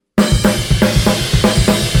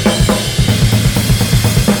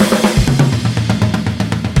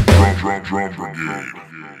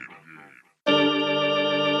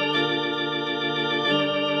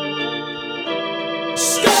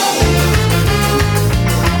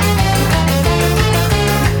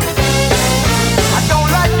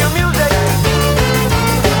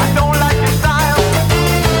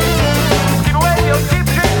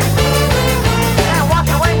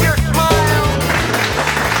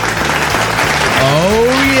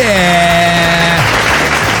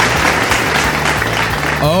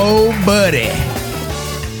everybody.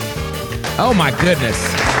 Oh my goodness.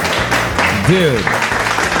 Dude,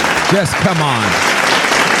 just come on.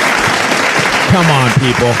 Come on,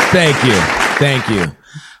 people. Thank you. Thank you.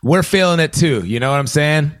 We're feeling it too. You know what I'm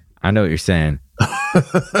saying? I know what you're saying.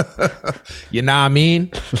 You know what I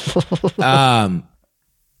mean?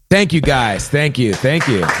 Thank you, guys. Thank you. Thank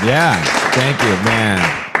you. Yeah. Thank you,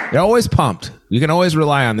 man. They're always pumped. You can always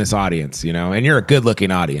rely on this audience, you know, and you're a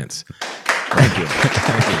good-looking audience. Thank you.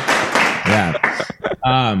 Thank you.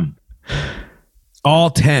 Yeah. All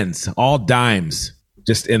tens, all dimes,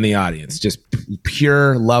 just in the audience. Just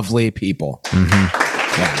pure, lovely people.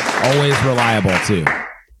 Mm-hmm. Yeah. Always reliable, too.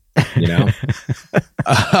 You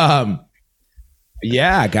know?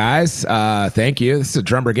 Yeah, guys. Thank you. This is a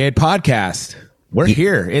Drum Brigade podcast. We're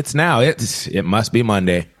here. It's now. It must be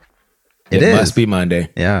Monday. It must be Monday.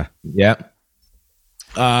 Yeah. Yep.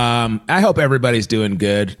 I hope everybody's doing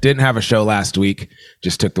good. Didn't have a show last week.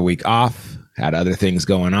 Just took the week off. Had other things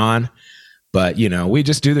going on. But, you know, we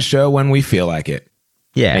just do the show when we feel like it.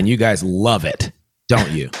 Yeah. And you guys love it,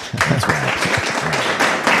 don't you? That's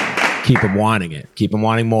right. Keep them wanting it. Keep them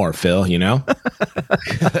wanting more, Phil, you know?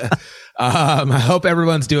 I hope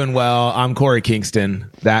everyone's doing well. I'm Corey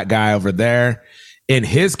Kingston, that guy over there. In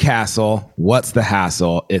his castle, what's the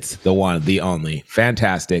hassle? It's the one, the only,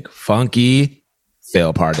 fantastic, funky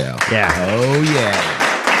Phil Pardell. Yeah. Oh,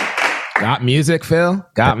 yeah. Got music, Phil?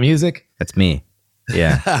 Got music? That's me.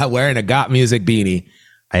 Yeah. Wearing a Got Music beanie.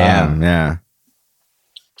 I am, yeah.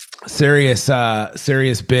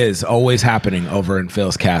 Serious biz always happening over in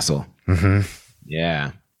Phil's castle. Mm-hmm.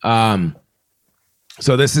 Yeah.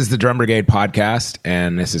 So this is the Drum Brigade podcast,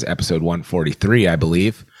 and this is episode 143, I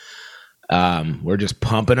believe. We're just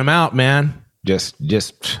pumping them out, man. Just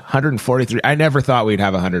 143. I never thought we'd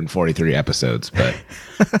have 143 episodes, but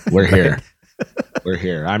we're here. We're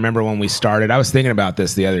here. I remember when we started, I was thinking about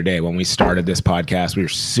this the other day. When we started this podcast, we were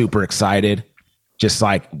super excited. Just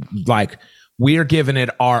like we are giving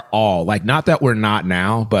it our all. Like, not that we're not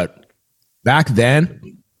now, but back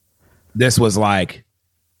then, this was like,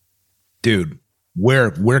 dude,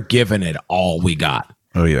 we're giving it all we got.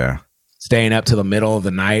 Oh, yeah. Staying up to the middle of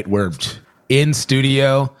the night. We're in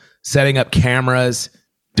studio, setting up cameras,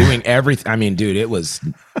 doing everything. I mean, dude, it was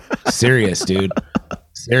serious, dude.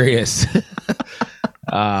 Serious.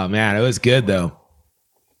 Oh, man, it was good, though.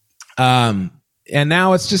 And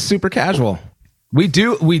now it's just super casual. We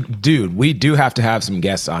do have to have some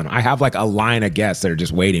guests on. I have like a line of guests that are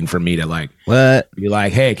just waiting for me to be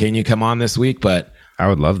like, hey, can you come on this week? But I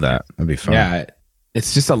would love that. That'd be fun. Yeah,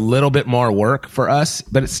 it's just a little bit more work for us,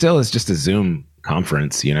 but it still is just a Zoom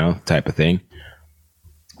conference, you know, type of thing.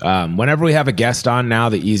 Whenever we have a guest on now,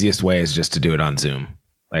 the easiest way is just to do it on Zoom.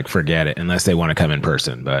 Like, forget it, unless they want to come in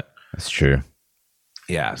person. But that's true.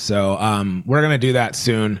 Yeah. So we're going to do that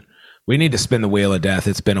soon. We need to spin the wheel of death.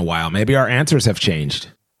 It's been a while. Maybe our answers have changed,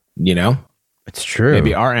 you know? It's true.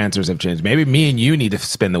 Maybe our answers have changed. Maybe me and you need to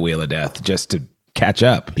spin the wheel of death just to catch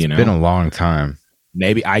up, you know? It's been a long time.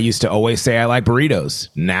 Maybe I used to always say I like burritos.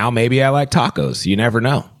 Now maybe I like tacos. You never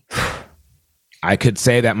know. I could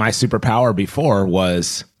say that my superpower before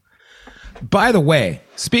was... By the way,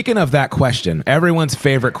 speaking of that question, everyone's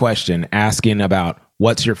favorite question, asking about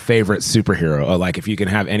what's your favorite superhero? Or like, if you can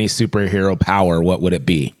have any superhero power, what would it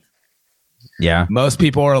be? Yeah. Most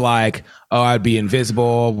people are like, oh, I'd be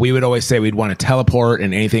invisible. We would always say we'd want to teleport,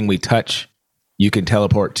 and anything we touch, you can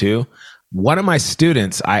teleport to. One of my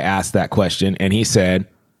students, I asked that question, and he said,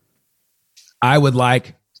 I would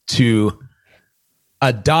like to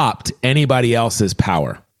adopt anybody else's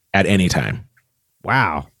power at any time.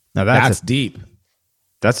 Wow. Now that's deep.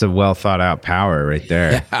 That's a well thought out power right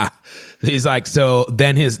there. Yeah. He's like, so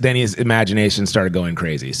then his imagination started going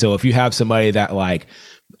crazy. So if you have somebody that, like,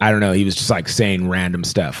 I don't know, he was just like saying random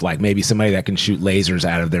stuff, like maybe somebody that can shoot lasers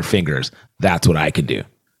out of their fingers. That's what I could do.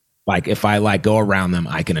 Like, if I like go around them,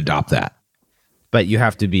 I can adopt that. But you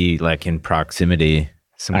have to be like in proximity.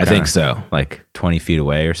 I think so. Like 20 feet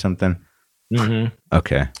away or something. Mm-hmm.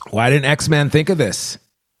 Okay. Why didn't X-Men think of this?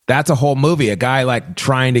 That's a whole movie. A guy like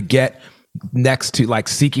trying to get next to, like,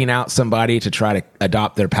 seeking out somebody to try to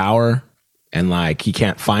adopt their power, and like he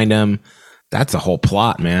can't find them. That's a whole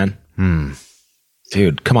plot, man.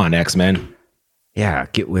 Dude, come on, X-Men. Yeah,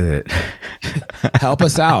 get with it. Help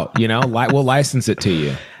us out. You know, we'll license it to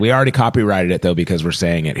you. We already copyrighted it though, because we're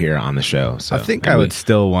saying it here on the show. So I think I would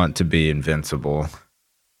still want to be invincible.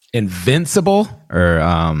 Invincible?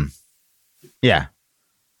 Or yeah.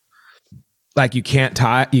 Like you can't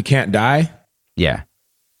die? Yeah.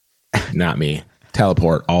 Not me.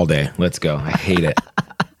 Teleport all day. Let's go. I hate it.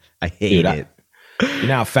 I hate it. You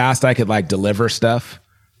know how fast I could like deliver stuff?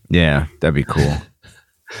 Yeah, that'd be cool.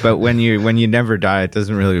 But when you never die, it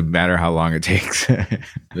doesn't really matter how long it takes.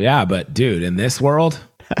 Yeah, but dude, in this world,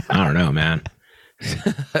 I don't know, man.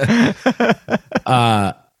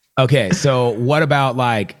 Okay, so what about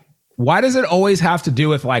like, why does it always have to do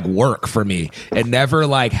with like work for me and never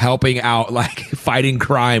like helping out, like fighting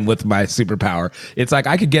crime with my superpower? It's like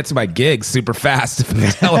I could get to my gigs super fast if I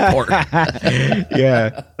teleport.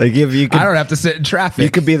 Yeah, like if you could, I don't have to sit in traffic. you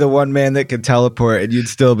could be the one man that could teleport, and you'd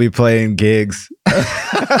still be playing gigs.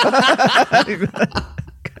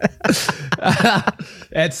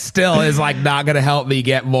 It still is like not going to help me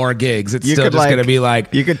get more gigs. It's You still could, just like, going to be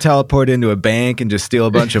like, You could teleport into a bank and just steal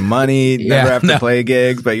a bunch of money, never have to play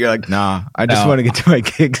gigs. But you're like, nah, I just want to get to my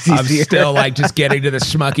gigs I'm easier. still like just getting to the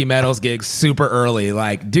Schmucky Metals gigs super early.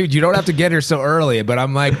 Like, dude, you don't have to get here so early. But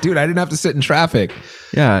I'm like, dude, I didn't have to sit in traffic.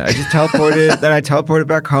 Yeah, I just teleported. Then I teleported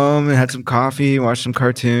back home and had some coffee, watched some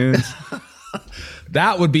cartoons.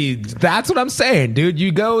 That's what I'm saying, dude.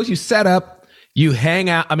 You go, you set up, you hang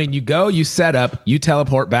out. I mean, you go, you set up, you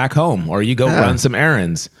teleport back home, or you go run some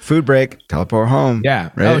errands. Food break, teleport home.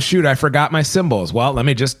 Yeah. Right? Oh, shoot, I forgot my symbols. Well, let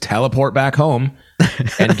me just teleport back home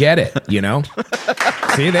and get it, you know?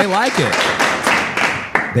 See, they like it.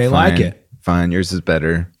 They like it. Fine, yours is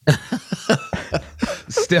better.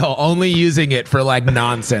 Still only using it for like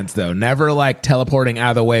nonsense though. Never like teleporting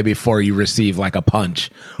out of the way before you receive like a punch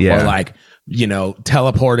or like, you know,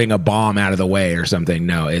 teleporting a bomb out of the way or something.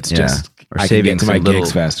 No, it's just or I can saving get to my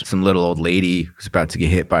gigs fast. Some little old lady who's about to get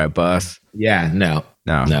hit by a bus. Yeah, no.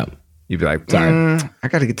 You'd be like, Sorry. I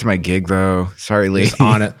got to get to my gig though. Sorry, lady. Just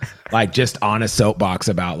on it, like just on a soapbox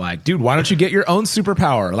about like, dude, why don't you get your own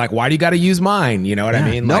superpower? Like, why do you got to use mine? You know what I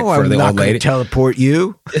mean? No, like, I'm not going to teleport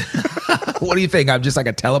you. What do you think? I'm just like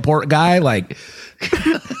a teleport guy? Like,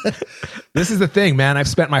 this is the thing, man. I've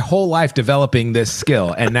spent my whole life developing this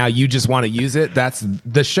skill, and now you just want to use it.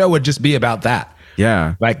 The show would just be about that.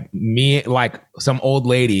 Yeah. Like me, like some old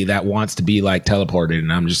lady that wants to be like teleported,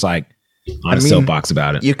 and I'm just like on a soapbox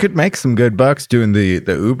about it. You could make some good bucks doing the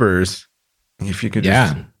Ubers if you could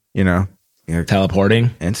just,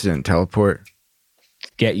 teleporting. Instant teleport.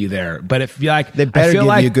 Get you there. But if you like, they better give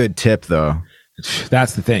you a good tip though.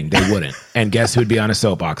 That's the thing. They wouldn't. And guess who'd be on a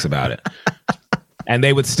soapbox about it? And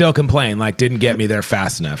they would still complain, like, didn't get me there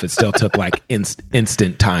fast enough. It still took like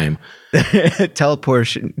instant time.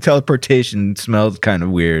 Teleportation smells kind of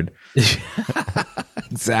weird.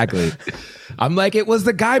 Exactly. I'm like, it was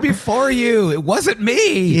the guy before you. It wasn't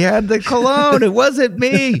me. He had the cologne. It wasn't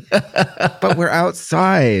me. But we're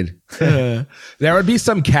outside. There would be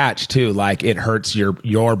some catch too. Like it hurts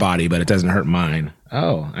your body, but it doesn't hurt mine.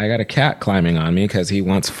 Oh, I got a cat climbing on me because he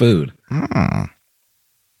wants food.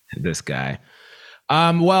 This guy.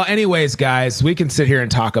 Well, anyways, guys, we can sit here and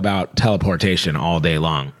talk about teleportation all day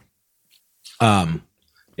long.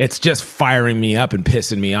 It's just firing me up and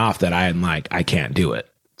pissing me off that I'm like, I can't do it.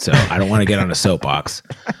 So I don't want to get on a soapbox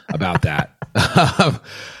about that.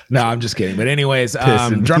 No, I'm just kidding. But anyways,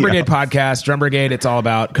 Drum Brigade podcast, Drum Brigade, it's all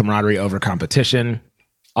about camaraderie over competition,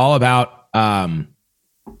 all about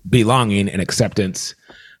belonging and acceptance,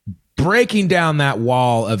 breaking down that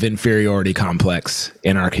wall of inferiority complex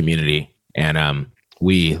in our community. And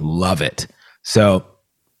we love it. So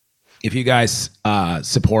if you guys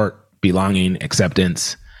support belonging,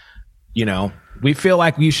 acceptance, you know, we feel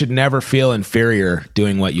like you should never feel inferior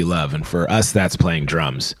doing what you love. And for us, that's playing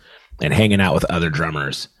drums and hanging out with other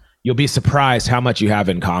drummers. You'll be surprised how much you have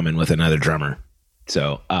in common with another drummer.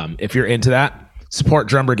 So if you're into that, support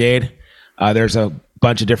Drum Brigade. There's a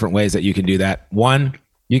bunch of different ways that you can do that. One,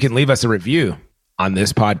 you can leave us a review on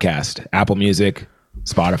this podcast, Apple Music,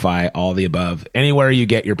 Spotify, all the above. Anywhere you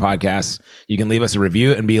get your podcasts, you can leave us a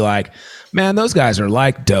review and be like, man, those guys are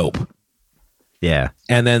like dope. Yeah.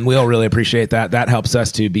 And then we'll really appreciate that. That helps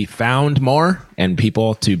us to be found more and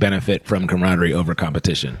people to benefit from camaraderie over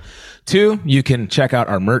competition. Two, you can check out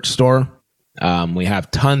our merch store. We have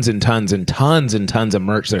tons and tons and tons and tons of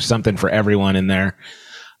merch. There's something for everyone in there.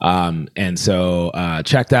 And so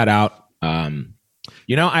check that out.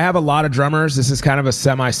 You know, I have a lot of drummers. This is kind of a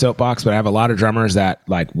semi soapbox, but I have a lot of drummers that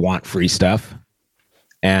like want free stuff.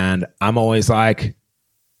 And I'm always like,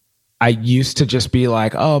 I used to just be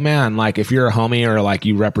like, oh man, like if you're a homie or like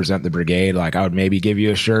you represent the brigade, like I would maybe give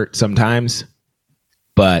you a shirt sometimes.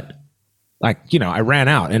 But like, you know, I ran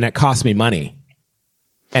out and it cost me money.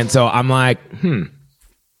 And so I'm like, you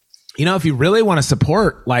know, if you really want to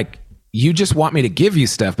support, like you just want me to give you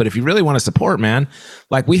stuff. But if you really want to support, man,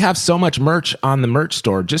 like we have so much merch on the merch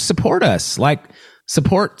store, just support us. Like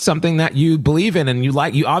support something that you believe in and you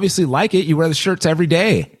like, you obviously like it. You wear the shirts every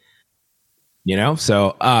day, you know?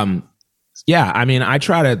 So, yeah, I mean, I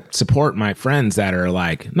try to support my friends that are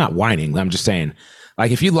like, not whining. I'm just saying,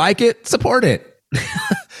 Like if you like it, support it.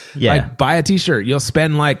 Yeah. Like buy a t-shirt. You'll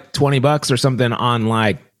spend like $20 or something on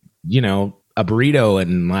like, you know, a burrito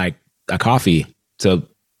and like a coffee. So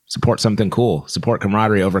support something cool. Support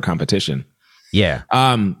camaraderie over competition. Yeah.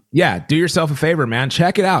 Yeah. Do yourself a favor, man.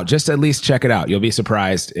 Check it out. Just at least check it out. You'll be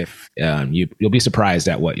surprised if you'll be surprised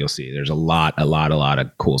at what you'll see. There's a lot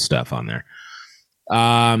of cool stuff on there.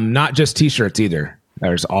 Not just t-shirts either.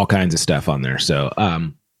 There's all kinds of stuff on there. So,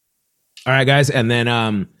 all right, guys. And then,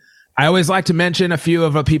 I always like to mention a few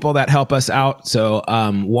of the people that help us out. So,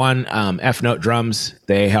 one, F Note Drums,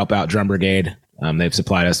 they help out Drum Brigade. They've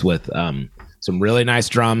supplied us with, some really nice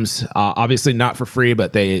drums, obviously not for free,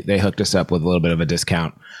 but they hooked us up with a little bit of a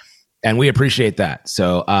discount and we appreciate that.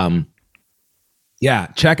 So, yeah,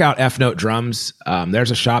 check out F Note Drums.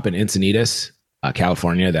 There's a shop in Encinitas,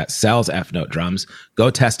 California that sells F Note drums. Go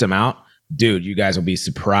test them out. Dude, you guys will be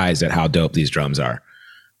surprised at how dope these drums are.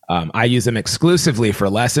 I use them exclusively for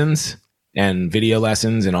lessons and video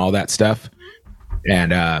lessons and all that stuff.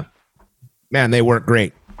 And man, they work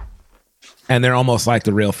great. And they're almost like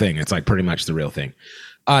the real thing. It's like pretty much the real thing.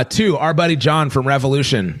 Two, our buddy John from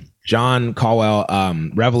Revolution, John Caldwell,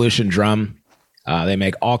 Revolution Drum. They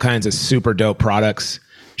make all kinds of super dope products.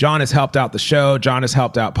 John has helped out the show. John has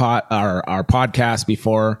helped out our podcast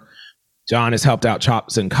before. John has helped out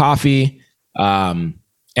Chops and Coffee. And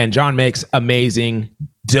John makes amazing,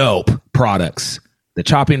 dope products. The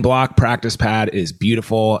chopping block practice pad is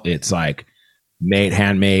beautiful. It's like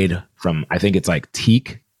handmade from, I think it's like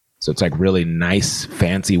teak. So it's like really nice,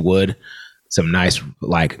 fancy wood. Some nice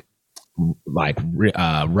like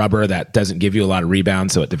rubber that doesn't give you a lot of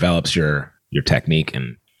rebound. So it develops your technique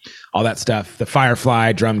and all that stuff. The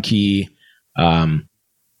Firefly drum key, all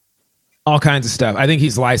kinds of stuff. I think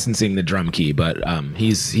he's licensing the drum key, but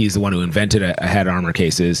he's the one who invented a head armor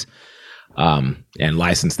cases and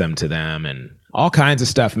licensed them to them and all kinds of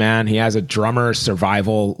stuff, man. He has a drummer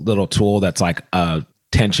survival little tool that's like a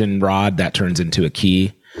tension rod that turns into a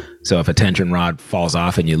key. So if a tension rod falls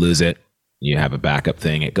off and you lose it, you have a backup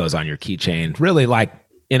thing. It goes on your keychain. Really like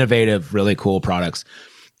innovative, really cool products.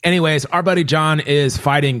 Anyways, our buddy John is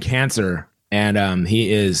fighting cancer and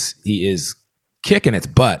he is kicking its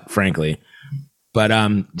butt, frankly, but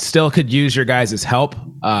still could use your guys' help.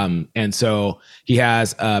 And so he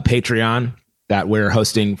has a Patreon that we're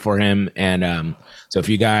hosting for him. And so if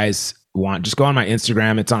you guys want, just go on my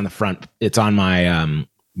Instagram. It's on the front. It's on my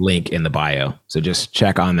link in the bio. So just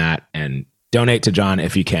check on that and donate to John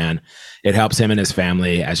if you can. It helps him and his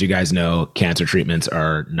family. As you guys know, cancer treatments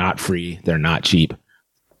are not free. They're not cheap.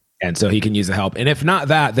 And so he can use the help. And if not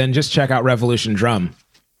that, then just check out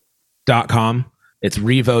revolutiondrum.com. It's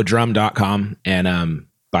revodrum.com and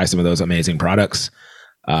buy some of those amazing products.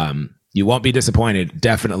 You won't be disappointed,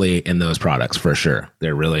 definitely, in those products for sure.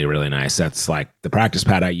 They're really, really nice. That's like the practice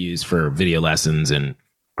pad I use for video lessons and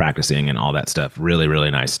practicing and all that stuff. Really,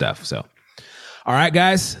 really nice stuff. So, all right,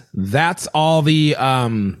 guys, that's all the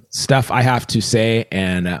stuff I have to say.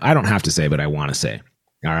 And I don't have to say, but I want to say.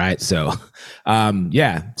 All right. So,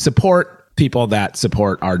 yeah, support people that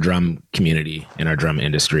support our drum community and our drum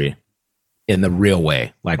industry in the real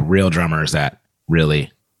way, like real drummers that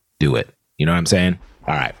really do it. You know what I'm saying?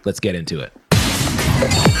 All right, let's get into it.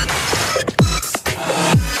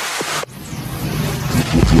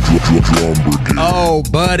 Oh,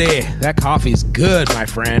 buddy, that coffee's good, my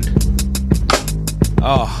friend.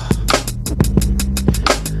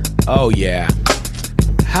 Oh yeah.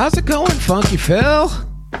 How's it going, Funky Phil?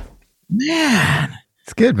 Man,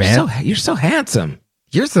 it's good, man. You're so handsome.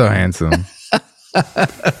 You're so handsome.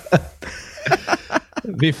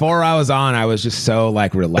 Before I was on, I was just so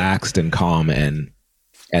like relaxed and calm, and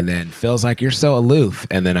then Phil's like, "You're so aloof,"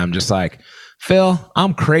 and then I'm just like, "Phil,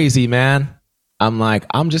 I'm crazy, man." I'm like,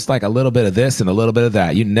 I'm just like a little bit of this and a little bit of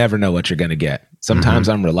that. You never know what you're gonna get. Sometimes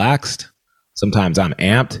I'm relaxed, sometimes I'm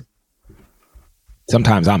amped,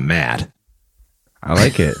 sometimes I'm mad. I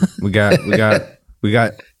like it. We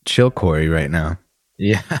got chill Corey right now.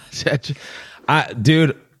 Yeah,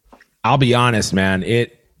 dude. I'll be honest, man.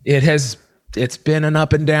 It's been an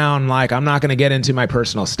up and down. Like, I'm not going to get into my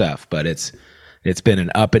personal stuff, but it's been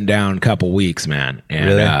an up and down couple weeks, man. And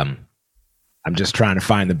really? I'm just trying to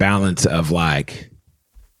find the balance of like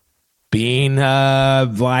being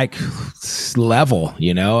like level,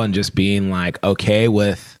 you know, and just being like okay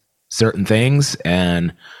with certain things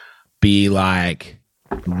and be like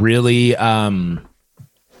really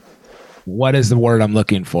what is the word I'm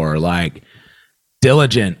looking for? Like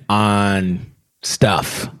diligent on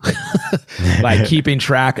stuff. Like keeping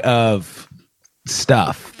track of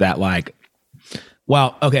stuff that like,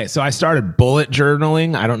 well, okay, so I started bullet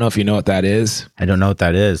journaling. I don't know if you know what that is. I don't know what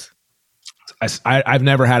that is. I've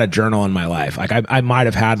never had a journal in my life. Like I might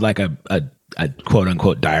have had like a quote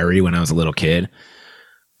unquote diary when I was a little kid,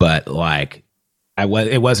 but like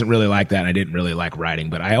it wasn't really like that. I didn't really like writing,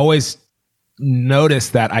 but I always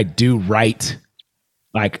noticed that I do write.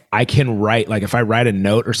 Like I can write, like if I write a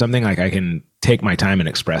note or something, like I can take my time and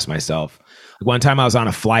express myself. Like one time I was on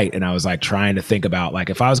a flight and I was like trying to think about like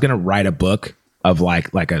if I was going to write a book of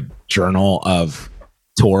like a journal of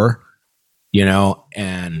tour, you know,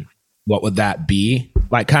 and what would that be?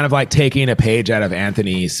 Like kind of like taking a page out of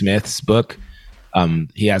Anthony Smith's book.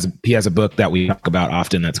 He has a book that we talk about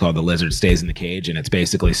often that's called The Lizard Stays in the Cage, and it's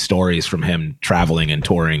basically stories from him traveling and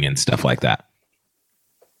touring and stuff like that.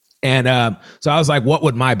 And so I was like, what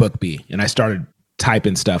would my book be? And I started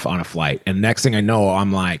typing stuff on a flight. And next thing I know,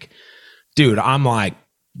 I'm like, dude, I'm like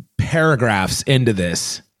paragraphs into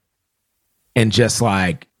this. And just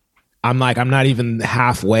like, I'm not even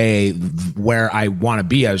halfway where I want to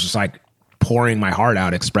be. I was just like pouring my heart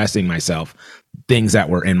out, expressing myself, things that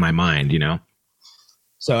were in my mind, you know?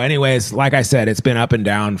 So anyways, like I said, it's been up and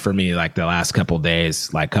down for me like the last couple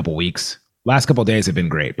days, like couple weeks. Last couple of days have been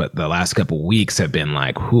great, but the last couple of weeks have been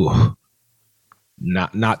like, whew,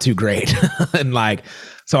 not too great. And like,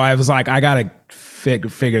 so I was like, I gotta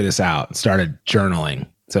figure this out. Started journaling.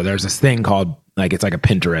 So there's this thing called like, it's like a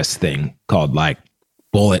Pinterest thing called like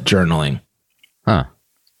bullet journaling. Huh.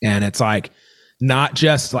 And it's like, not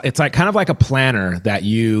just, it's like kind of like a planner that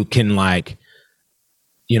you can like,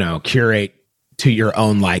 you know, curate to your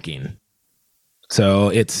own liking. So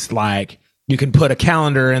it's like, you can put a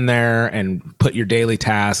calendar in there and put your daily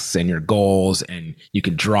tasks and your goals, and you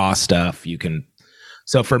can draw stuff. You can.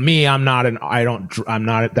 So for me, I'm not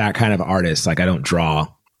that kind of artist. Like I don't draw.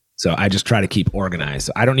 So I just try to keep organized.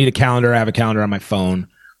 So I don't need a calendar. I have a calendar on my phone,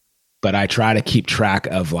 but I try to keep track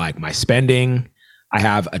of like my spending. I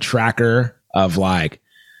have a tracker of like,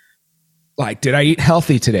 did I eat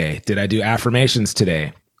healthy today? Did I do affirmations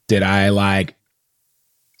today? Did I like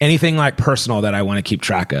anything like personal that I want to keep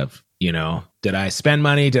track of? You know, did I spend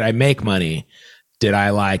money? Did I make money? Did I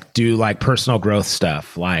like do like personal growth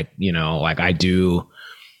stuff? Like, you know, like I do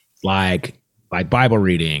like Bible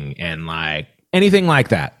reading and like anything like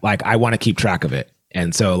that. Like I want to keep track of it.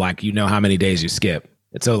 And so like, you know how many days you skip.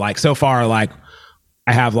 And so like, so far, like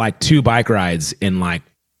I have like 2 bike rides in like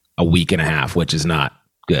a week and a half, which is not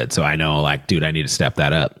good. So I know like, dude, I need to step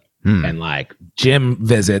that up. And like gym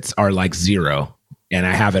visits are like 0. And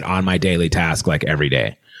I have it on my daily task like every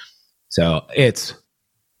day. So it's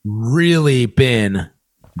really been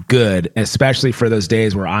good, especially for those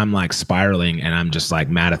days where I'm like spiraling and I'm just like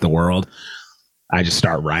mad at the world. I just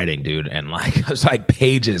start writing, dude. And like, there's like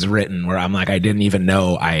pages written where I'm like, I didn't even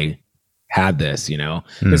know I had this, you know,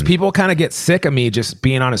 because people kind of get sick of me just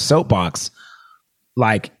being on a soapbox.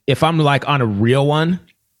 Like if I'm like on a real one,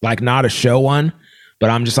 like not a show one, but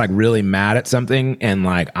I'm just like really mad at something. And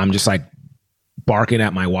like, I'm just like barking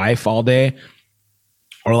at my wife all day.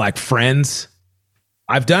 Or like friends.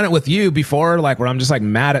 I've done it with you before, like where I'm just like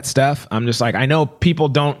mad at stuff. I'm just like, I know people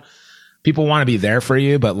want to be there for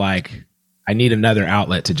you, but like I need another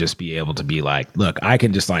outlet to just be able to be like, look, I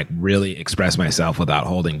can just like really express myself without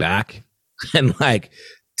holding back and like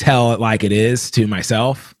tell it like it is to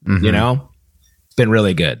myself, you know? It's been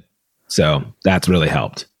really good. So that's really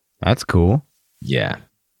helped. That's cool. Yeah.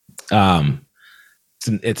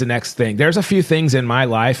 It's a next thing. There's a few things in my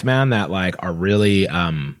life, man, that like are really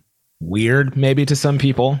weird maybe to some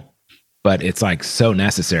people, but it's like so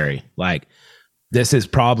necessary. Like this is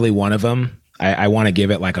probably one of them. I want to give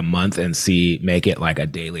it like a month and make it like a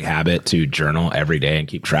daily habit to journal every day and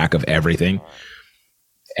keep track of everything.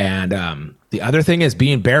 And the other thing is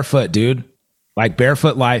being barefoot, dude. Like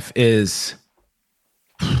barefoot life is,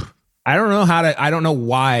 I don't know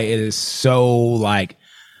why it is so like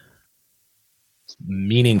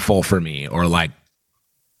meaningful for me, or like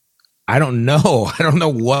I don't know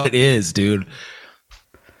what it is, dude,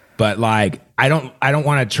 but like I don't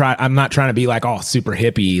want to try. I'm not trying to be like all super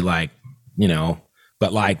hippie, like, you know,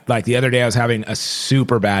 but like the other day I was having a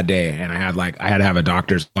super bad day and I had to have a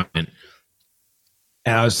doctor's appointment,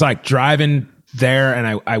 and I was like driving there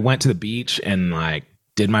and I went to the beach and like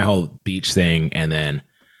did my whole beach thing, and then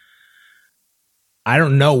I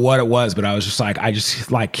don't know what it was, but I was just like,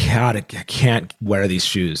 God, I can't wear these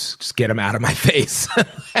shoes. Just get them out of my face.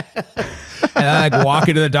 And I like walk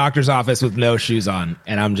into the doctor's office with no shoes on.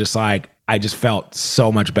 And I'm just like, I just felt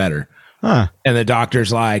so much better. Huh. And the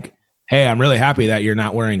doctor's like, hey, I'm really happy that you're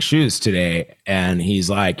not wearing shoes today. And he's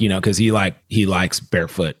like, you know, cause he likes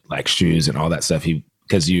barefoot like shoes and all that stuff.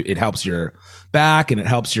 It helps your back and it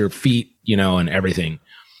helps your feet, you know, and everything.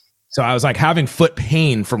 So I was like having foot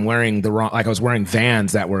pain from wearing the wrong, like I was wearing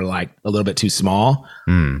Vans that were like a little bit too small.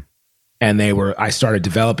 And I started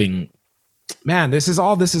developing, man, this is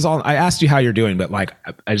all, I asked you how you're doing, but like,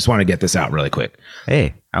 I just want to get this out really quick.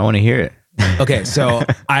 Hey, I want to hear it. Okay. So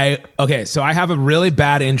I have a really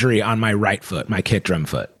bad injury on my right foot, my kick drum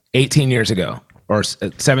foot. 18 years ago or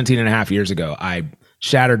 17 and a half years ago, I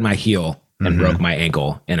shattered my heel and broke my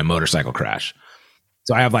ankle in a motorcycle crash.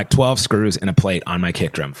 So I have like 12 screws and a plate on my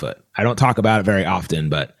kick drum foot. I don't talk about it very often,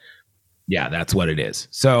 but yeah, that's what it is.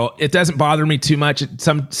 So it doesn't bother me too much.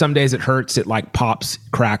 Some days it hurts. It like pops,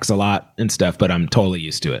 cracks a lot and stuff, but I'm totally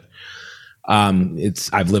used to it.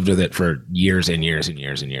 I've lived with it for years and years and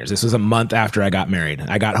years and years. This was a month after I got married.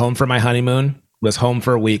 I got home for my honeymoon, was home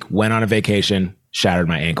for a week, went on a vacation, shattered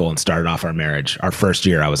my ankle, and started off our marriage. Our first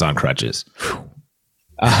year I was on crutches.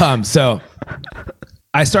 So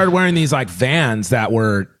I started wearing these like Vans that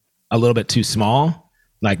were a little bit too small,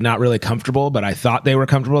 like not really comfortable, but I thought they were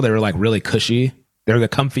comfortable. They were like really cushy. They're the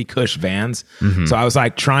comfy cush Vans. So I was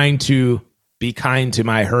like trying to be kind to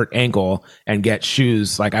my hurt ankle and get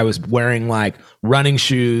shoes. Like I was wearing like running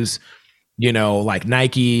shoes, you know, like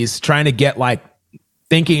Nikes, trying to get like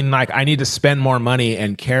thinking like I need to spend more money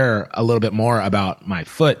and care a little bit more about my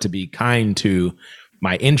foot to be kind to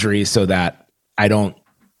my injury so that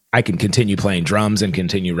I can continue playing drums and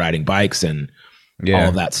continue riding bikes and all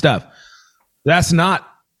of that stuff. That's not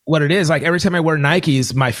what it is. Like every time I wear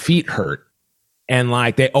Nikes, my feet hurt and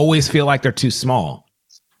like they always feel like they're too small.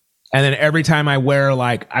 And then every time I wear,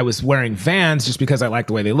 like I was wearing Vans just because I like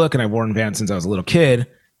the way they look and I've worn Vans since I was a little kid.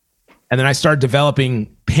 And then I started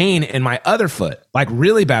developing pain in my other foot, like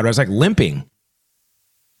really bad. I was like limping.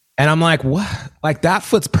 And I'm like, what? Like that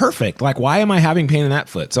foot's perfect. Like, why am I having pain in that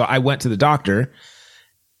foot? So I went to the doctor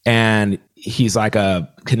and he's like a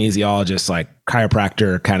kinesiologist, like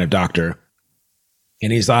chiropractor kind of doctor.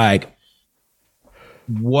 And he's like,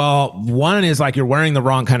 well, one is like, you're wearing the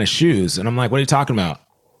wrong kind of shoes. And I'm like, what are you talking about?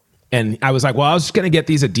 And I was like, well, I was just going to get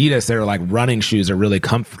these Adidas. They're like running shoes are really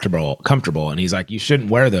comfortable. And he's like, you shouldn't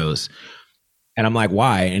wear those. And I'm like,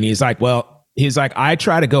 why? And he's like, I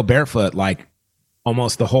try to go barefoot like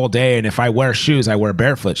almost the whole day. And if I wear shoes, I wear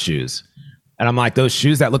barefoot shoes. And I'm like, those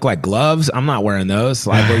shoes that look like gloves, I'm not wearing those.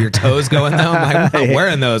 Like where your toes go in them. I'm like, I'm not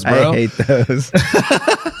wearing those, bro. I hate those.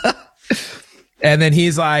 And then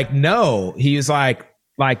he's like, no, he's like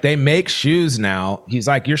they make shoes now. He's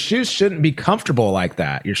like, your shoes shouldn't be comfortable like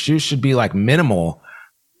that. Your shoes should be like minimal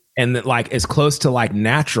and like as close to like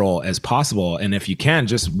natural as possible. And if you can,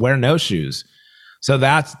 just wear no shoes. So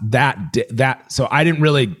that's that. So I didn't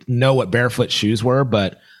really know what barefoot shoes were,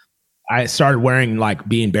 but I started wearing like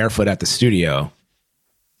being barefoot at the studio.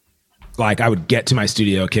 Like I would get to my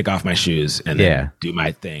studio, kick off my shoes and then do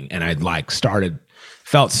my thing. And I'd like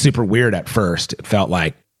felt super weird at first. It felt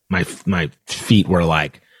like my feet were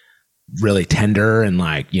like really tender and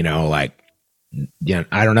like, you know, like, yeah,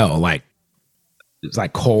 I don't know, like it's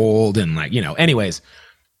like cold and like, you know, anyways.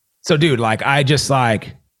 So dude, like I just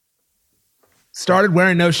like started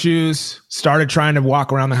wearing no shoes, started trying to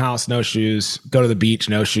walk around the house, no shoes, go to the beach,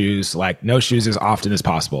 no shoes, like no shoes as often as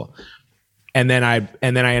possible. And then I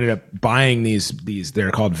ended up buying these,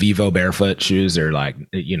 they're called Vivo barefoot shoes. They're like,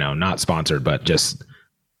 you know, not sponsored, but just,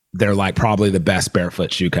 they're like probably the best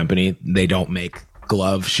barefoot shoe company. They don't make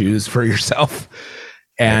glove shoes for yourself.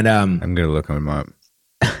 And I'm going to look them up.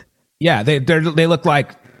 Yeah, they look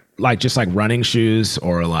like just like running shoes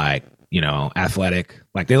or like, you know, athletic,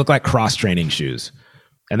 like they look like cross training shoes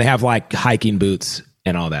and they have like hiking boots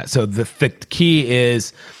and all that. So the key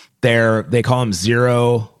is they call them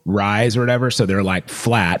zero rise or whatever. So they're like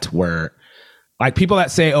flat where like people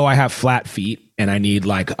that say, oh, I have flat feet and I need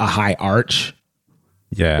like a high arch.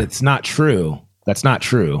 Yeah. It's not true. That's not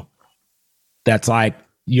true. That's like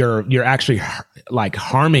you're actually like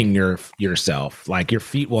harming yourself. Like your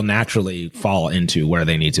feet will naturally fall into where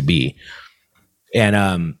they need to be.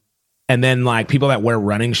 And then like people that wear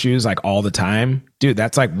running shoes like all the time, dude,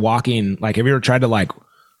 that's like walking. Like have you ever tried to like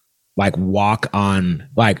walk on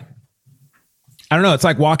like, I don't know, it's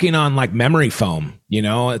like walking on like memory foam, you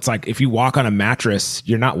know? It's like if you walk on a mattress,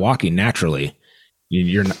 you're not walking naturally.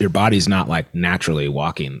 Your body's not like naturally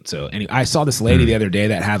walking. So anyway, I saw this lady the other day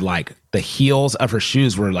that had like the heels of her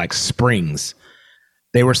shoes were like springs.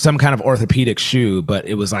 They were some kind of orthopedic shoe, but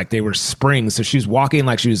it was like they were springs. So she was walking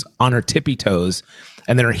like she was on her tippy toes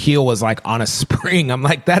and then her heel was like on a spring. I'm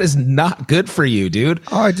like, that is not good for you, dude.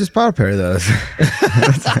 Oh, I just bought a pair of those.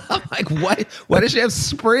 I'm like, what? Why does she have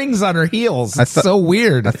springs on her heels? It's so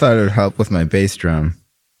weird. I thought it would help with my bass drum.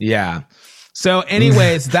 Yeah. So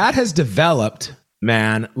anyways, that has developed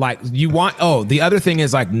man. Like you want. Oh, the other thing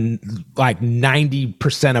is like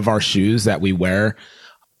 90% of our shoes that we wear,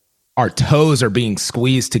 our toes are being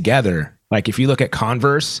squeezed together. Like if you look at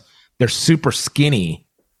Converse, they're super skinny,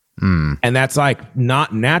 and that's like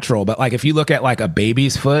not natural. But like if you look at like a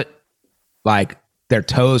baby's foot, like their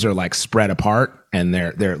toes are like spread apart, and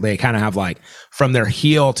they kind of have like from their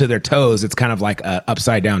heel to their toes, it's kind of like a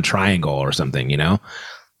upside down triangle or something, you know?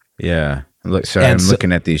 Yeah. Look, sorry, I'm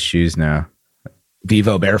looking at these shoes now.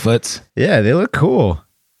 Vivo Barefoots. Yeah, they look cool.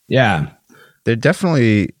 Yeah. They're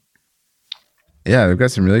definitely, yeah, they've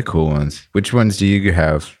got some really cool ones. Which ones do you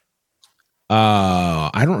have?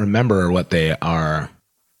 I don't remember what they are.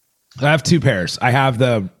 I have 2 pairs. I have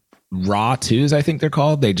the Raw 2s, I think they're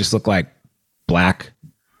called. They just look like black,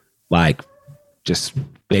 like just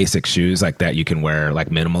basic shoes like that you can wear, like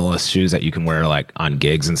minimalist shoes that you can wear like on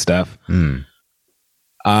gigs and stuff. And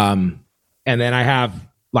then I have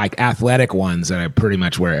like athletic ones that I pretty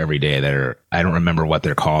much wear every day that are, I don't remember what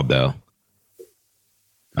they're called though.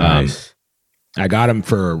 Nice. I got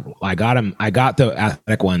the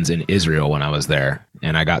athletic ones in Israel when I was there,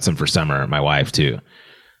 and I got some for Summer, my wife too.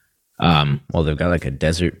 Well, they've got like a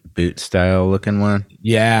desert boot style looking one.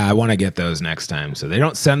 Yeah, I want to get those next time. So they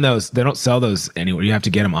don't sell those anywhere. You have to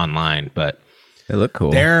get them online, but they look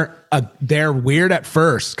cool. They're weird at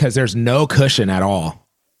first because there's no cushion at all.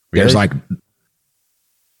 Really? There's like,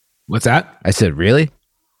 what's that? I said, really?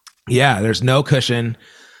 Yeah, there's no cushion.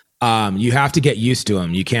 You have to get used to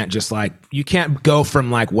them. You can't you can't go from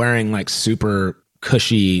like wearing like super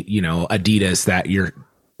cushy, you know, Adidas that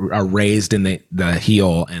are raised in the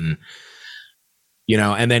heel and, you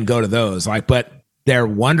know, and then go to those like, but they're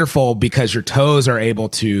wonderful because your toes are able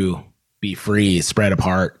to be free, spread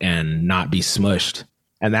apart and not be smushed.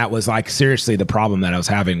 And that was like seriously the problem that I was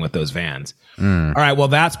having with those Vans. All right. Well,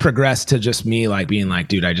 that's progressed to just me like being like,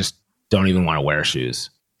 dude, I just don't even want to wear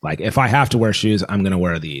shoes. Like if I have to wear shoes, I'm going to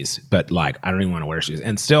wear these, but like, I don't even want to wear shoes.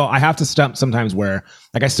 And still I have to sometimes wear,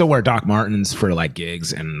 like I still wear Doc Martens for like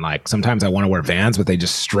gigs. And like, sometimes I want to wear Vans, but they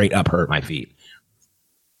just straight up hurt my feet.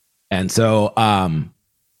 And so,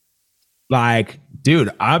 like,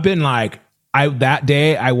 dude, I've been like, that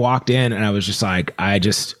day I walked in and I was just like, I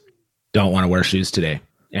just don't want to wear shoes today.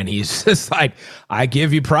 And he's just like, I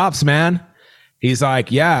give you props, man. He's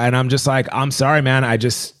like, yeah. And I'm just like, I'm sorry, man.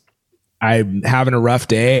 I'm having a rough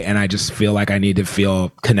day and I just feel like I need to feel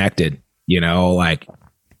connected, you know, like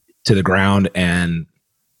to the ground. And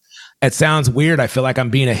it sounds weird. I feel like I'm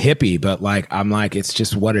being a hippie, but like, I'm like, it's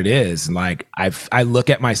just what it is. Like I look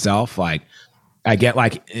at myself, like I get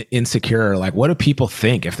like insecure. Like what do people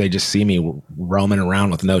think if they just see me roaming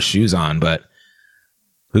around with no shoes on? But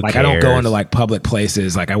like, I don't go into like public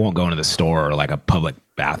places. Like I won't go into the store or like a public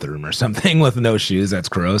bathroom or something with no shoes. That's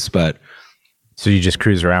gross. But so you just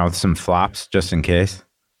cruise around with some flops just in case?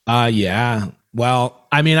 Yeah. Well,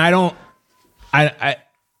 I mean,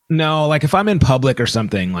 no, like if I'm in public or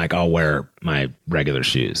something, like I'll wear my regular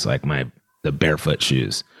shoes, like the barefoot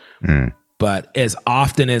shoes. But as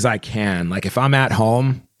often as I can, like if I'm at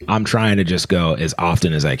home, I'm trying to just go as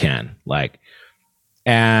often as I can. Like,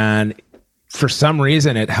 and for some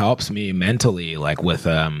reason it helps me mentally, like with,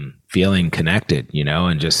 feeling connected, you know,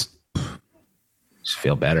 and just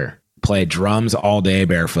feel better. Play drums all day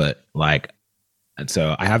barefoot. Like, and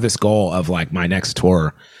so I have this goal of like my next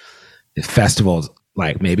tour festivals,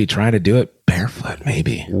 like maybe trying to do it barefoot,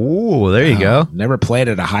 maybe. Ooh, there you go. Never played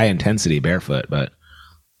at a high intensity barefoot, but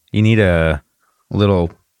you need a little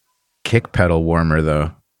kick pedal warmer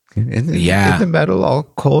though. Isn't the metal all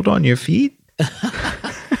cold on your feet?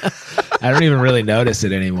 I don't even really notice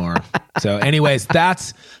it anymore. So anyways,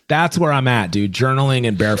 that's where I'm at, dude. Journaling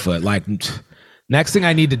and barefoot. Like, next thing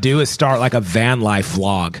I need to do is start like a van life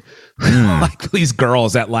vlog. Like these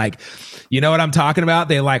girls that like, you know what I'm talking about?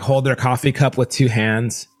 They like hold their coffee cup with 2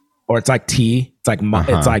 hands, or it's like tea. It's like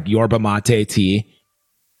it's like yerba mate tea,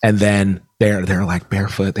 and then they're like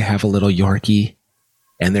barefoot. They have a little Yorkie,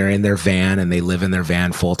 and they're in their van, and they live in their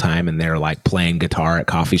van full time, and they're like playing guitar at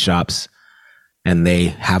coffee shops, and they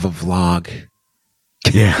have a vlog.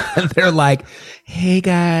 Yeah, and they're like, "Hey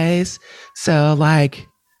guys, so like."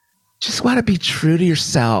 Just want to be true to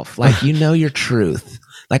yourself. Like, you know your truth.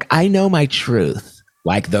 Like, I know my truth.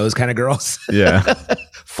 Like those kind of girls. Yeah.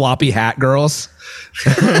 Floppy hat girls.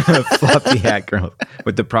 Floppy hat girls.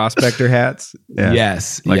 With the prospector hats. Yeah.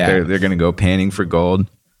 Yes. Like they're going to go panning for gold.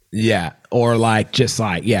 Yeah. Or like, just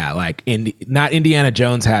like, yeah, like not Indiana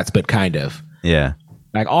Jones hats, but kind of. Yeah.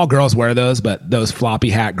 Like all girls wear those, but those floppy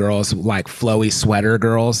hat girls, like flowy sweater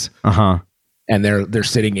girls. And they're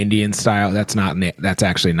sitting Indian style. That's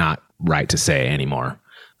actually not right to say anymore.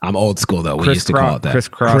 I'm old school though. We used to call it that.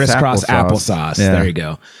 Crisscross applesauce. Yeah. There you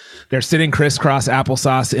go. They're sitting crisscross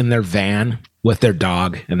applesauce in their van with their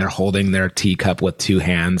dog, and they're holding their teacup with two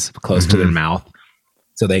hands close to their mouth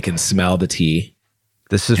so they can smell the tea.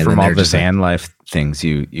 This is from all the van life things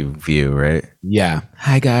you view, right? Yeah.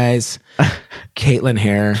 Hi, guys. Caitlin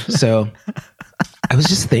here. So I was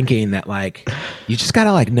just thinking that, like, you just got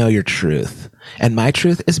to, like, know your truth. And my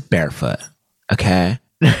truth is barefoot. Okay?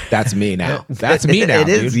 That's me now. That's me now, It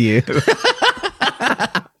is you.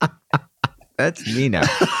 That's me now.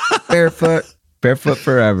 Barefoot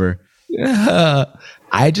forever.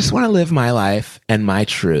 I just want to live my life and my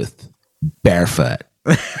truth barefoot.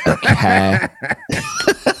 Okay.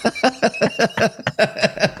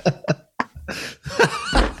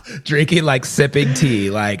 Drinking, like, sipping tea,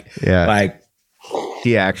 like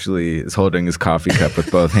he actually is holding his coffee cup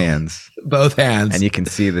with both hands. Both hands. And you can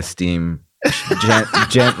see the steam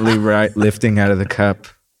gently lifting out of the cup.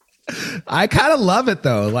 I kind of love it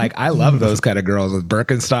though. Like, I love those kind of girls with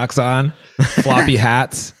Birkenstocks on, floppy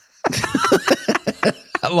hats.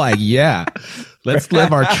 I'm like, yeah, let's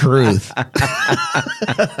live our truth.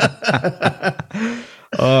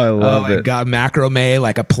 Oh, I love it. Got macrame,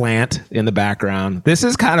 like a plant in the background. This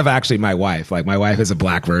is kind of actually my wife. Like, my wife is a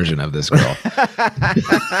black version of this girl.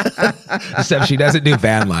 Except she doesn't do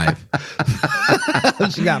van life.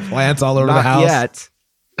 She got plants all over the house. Not yet.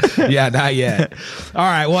 Yeah, not yet. All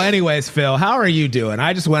right. Well, anyways, Phil, how are you doing?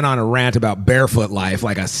 I just went on a rant about barefoot life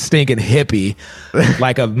like a stinking hippie,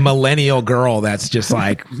 like a millennial girl that's just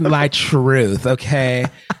like, my truth. Okay.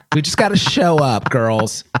 We just got to show up,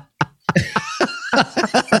 girls.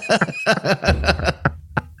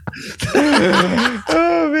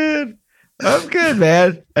 Oh, man. I'm good,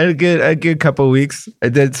 man. I had a good couple of weeks. I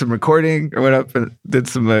did some recording. I went up and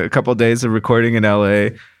did a couple of days of recording in LA.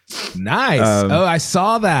 Nice. I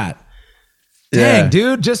saw that. Dang,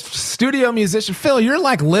 dude, just studio musician. Phil, you're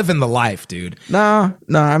like living the life, dude. No.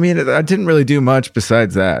 I mean, I didn't really do much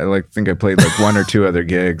besides that. I think I played like one or two other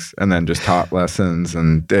gigs and then just taught lessons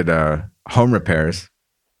and did home repairs.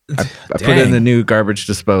 I put in a new garbage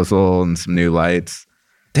disposal and some new lights.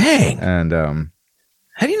 Dang. And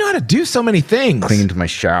how do you know how to do so many things? Cleaned my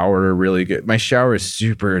shower really good. My shower is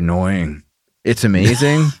super annoying. It's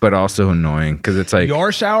amazing, but also annoying because it's like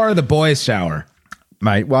your shower or the boys' shower?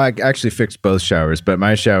 I actually fixed both showers, but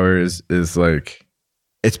my shower is like,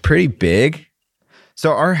 it's pretty big.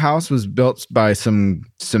 So our house was built by some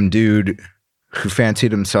dude who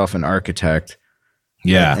fancied himself an architect.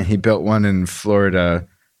 Yeah. And he built one in Florida,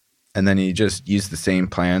 and then he just used the same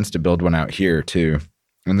plans to build one out here too.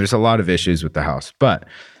 And there's a lot of issues with the house, but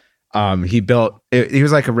he built it. He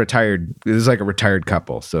was like a retired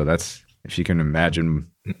couple. So that's, if you can imagine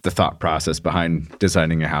the thought process behind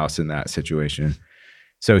designing a house in that situation.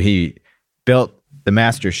 So he built the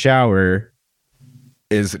master shower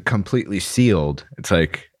is completely sealed. It's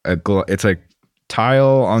like it's like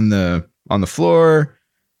tile on the floor,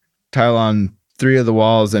 tile on 3 of the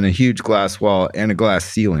walls, and a huge glass wall and a glass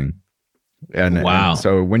ceiling. And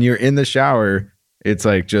so when you're in the shower, it's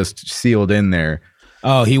like just sealed in there.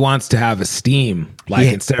 Oh, he wants to have a steam.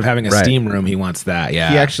 Instead of having a steam room, he wants that. Yeah.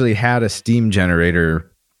 He actually had a steam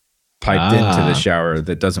generator piped into the shower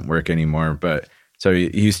that doesn't work anymore. But so he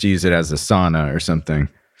used to use it as a sauna or something.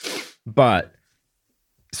 But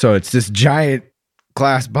so it's this giant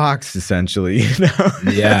glass box essentially, you know?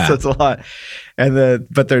 Yeah. So it's a lot.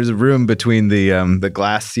 But there's a room between the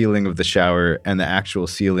glass ceiling of the shower and the actual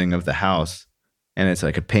ceiling of the house. And it's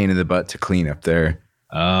like a pain in the butt to clean up there.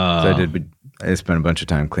 Oh. So I spent a bunch of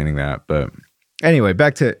time cleaning that. But anyway,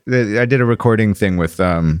 back to I did a recording thing with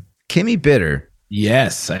Kimmy Bitter.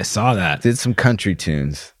 Yes, I saw that. Did some country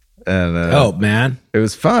tunes. And oh man, it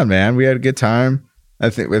was fun, man. We had a good time. I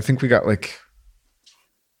think we got like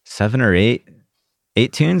 7 or 8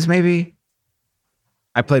 tunes maybe.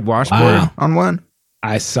 I played washboard on one.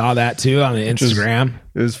 I saw that too on the Instagram.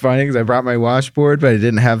 It was funny because I brought my washboard, but I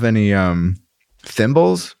didn't have any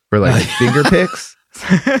thimbles or like finger picks.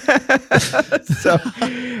 So,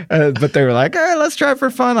 but they were like, all right, let's try for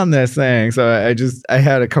fun on this thing. So I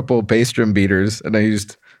had a couple bass drum beaters and I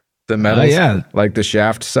used the metals, like the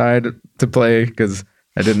shaft side to play because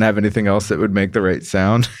I didn't have anything else that would make the right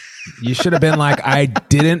sound. You should have been like, I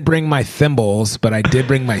didn't bring my thimbles, but I did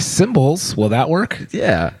bring my cymbals. Will that work?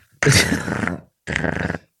 Yeah.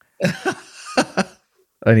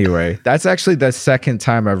 Anyway, that's actually the second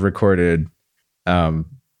time I've recorded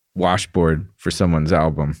washboard for someone's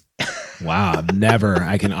album. Wow,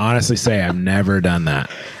 I can honestly say I've never done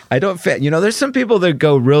that. I don't fit. There's some people that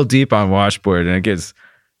go real deep on washboard and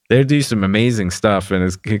they do some amazing stuff and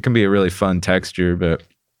it can be a really fun texture, but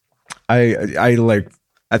I like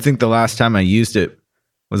I think the last time I used it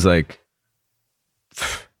was like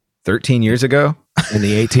 13 years ago. In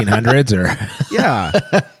the 1800s or?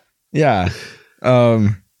 Yeah.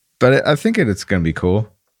 But I think it's going to be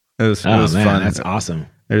cool. It was man, fun. That's awesome.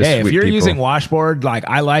 There's Hey, if sweet you're people. using washboard, like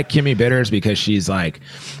I like Kimmy Bitters because she's like,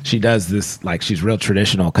 she does this, like she's real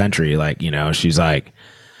traditional country. Like, you know, she's like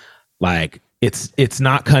it's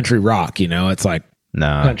not country rock, you know, it's like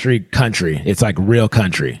No. country. It's like real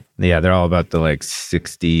country. Yeah, they're all about the like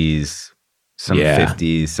 60s, some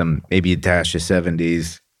 50s, some maybe a dash of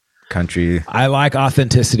 70s country. I like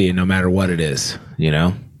authenticity no matter what it is, you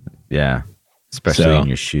know? Yeah. Especially in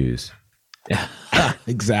your shoes. Yeah,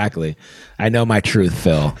 exactly. I know my truth,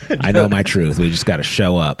 Phil. I know my truth. We just got to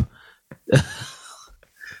show up.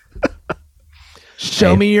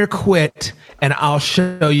 Show me your quit and I'll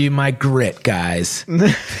show you my grit, guys.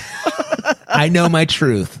 I know my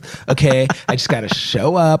truth. Okay. I just got to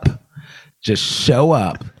show up. Just show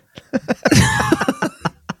up.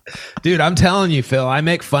 Dude, I'm telling you, Phil, I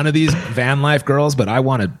make fun of these van life girls, but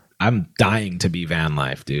I'm dying to be van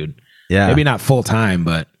life, dude. Yeah. Maybe not full time,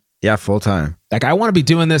 but Yeah, full time. like I want to be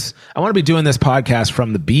doing this. I want to be doing this podcast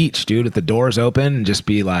from the beach, dude, with the doors open and just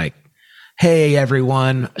be like, hey,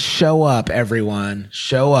 everyone, show up, everyone,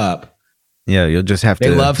 show up. Yeah, you'll just have They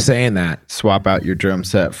to love saying that. swap out your drum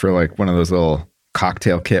set for like one of those little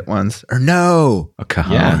cocktail kit ones. Or no, a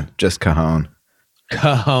cajon. Yeah. Just cajon.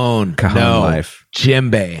 Cajon. Cajon No. life.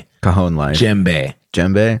 Djembe. Cajon life. Djembe.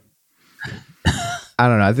 Djembe? I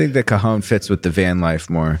don't know. I think the cajon fits with the van life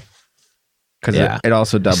more. Because Yeah. it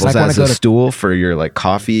also doubles like when as I a go to- stool for your like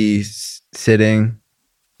coffee sitting.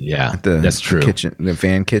 Yeah, The that's true. Kitchen, the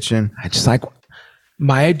van kitchen. I just like,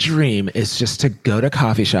 my dream is just to go to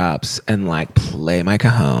coffee shops and like play my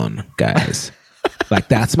cajon, guys. Like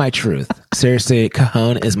that's my truth. Seriously,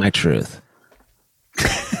 cajon is my truth.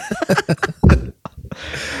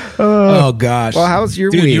 Oh gosh. Well, how's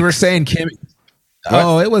your Dude, week? you were saying Kimmy.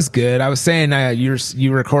 Oh, it was good. I was saying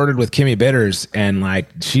you recorded with Kimmy Bitters and like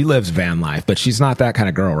she lives van life, but she's not that kind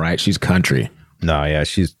of girl, right? She's country. No, yeah,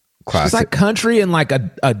 she's classic. She's like country in like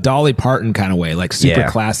a Dolly Parton kind of way, like super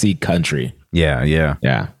classy country. yeah.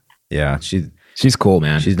 Yeah. She's Cool,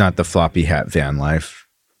 man. She's not the floppy hat van life.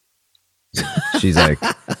 She's like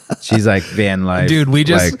van life. Dude, we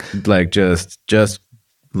just like just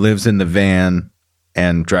lives in the van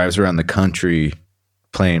and drives around the country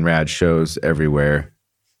playing rad shows everywhere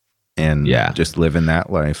and just living that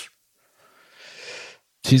life.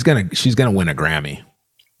 she's gonna win a Grammy.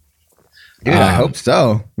 Dude, I hope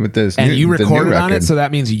so. With this, And you the new recorded on it, record. so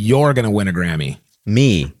that means you're gonna win a Grammy.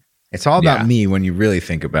 Me. It's all about Yeah. me when you really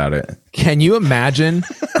think about it. Can you imagine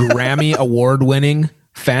Grammy award winning,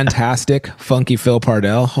 fantastic, funky Phil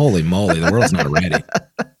Pardell? Holy moly, the world's not ready.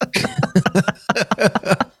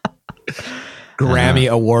 Grammy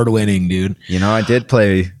award winning, dude. You know, I did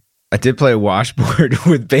play washboard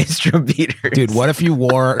with bass drum beaters. Dude, what if you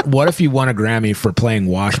won a Grammy for playing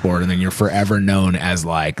washboard and then you're forever known as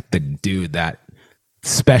like the dude that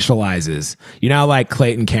specializes. You know how like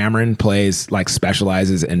Clayton Cameron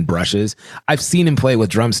specializes in brushes? I've seen him play with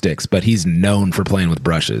drumsticks, but he's known for playing with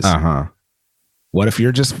brushes. Uh-huh. What if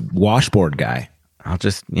you're just washboard guy? I'll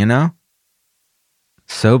just,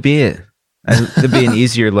 so be it. It'd be an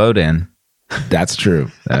easier load in. That's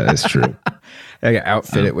true. That is true. I got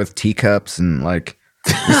outfit it with teacups and like,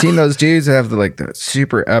 you seen those dudes that have the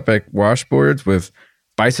super epic washboards with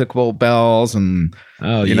bicycle bells and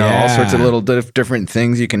all sorts of little different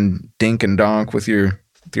things you can dink and donk with your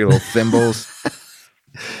little thimbles.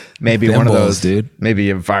 Maybe one of those, dude. Maybe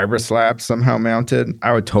a vibra-slap somehow mounted.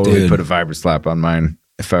 I would totally put a vibra-slap on mine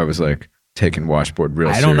if I was like taking washboard real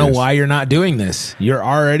serious. I don't know why you're not doing this. You're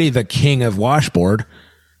already the king of washboard.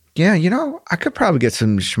 Yeah, I could probably get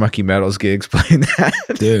some Schmucky Metals gigs playing that.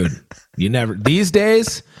 Dude, these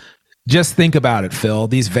days, just think about it, Phil.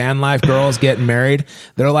 These van life girls getting married,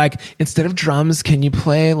 they're like, instead of drums, can you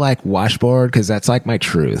play like washboard? Because that's like my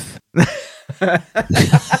truth.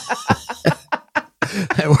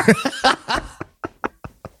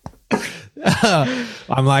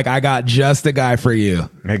 I'm like, I got just the guy for you.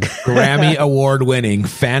 Grammy award winning,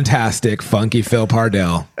 fantastic, funky Phil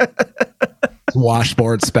Pardell.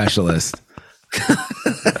 Washboard specialist.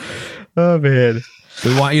 Oh man.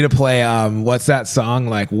 We want you to play what's that song,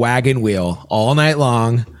 like Wagon Wheel, all night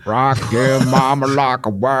long. Rock your mama like a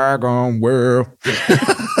wagon wheel.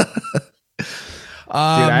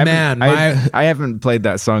 I haven't played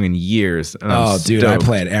that song in years. And I'm dude, stoked. I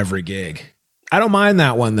play it every gig. I don't mind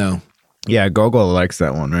that one though. Yeah, Gogo likes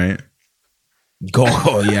that one, right? Go,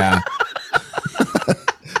 yeah.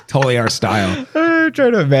 Totally our style. I'm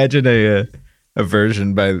trying to imagine a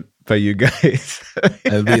version by by you guys.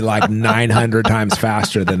 It'd be like 900 times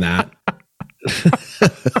faster than that.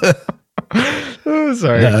 Oh,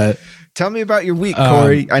 sorry. Tell me about your week,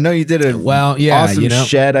 Corey. I know you did a awesome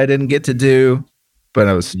shed I didn't get to do, but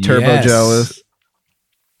I was turbo jealous.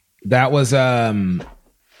 That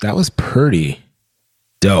was pretty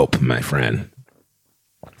dope, my friend.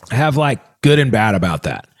 I have like good and bad about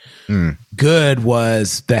that. Good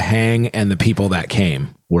was the hang and the people that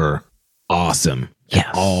came were awesome.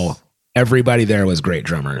 Yes. Everybody there was great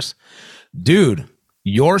drummers. Dude,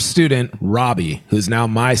 your student, Robbie, who's now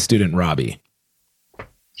my student, Robbie,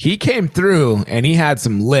 he came through and he had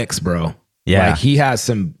some licks, bro. Yeah. Like he has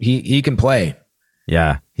he can play.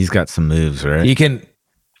 Yeah. He's got some moves, right?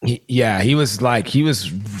 He was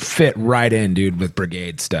fit right in, dude, with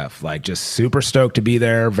Brigade stuff. Like just super stoked to be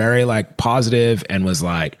there, very like positive, and was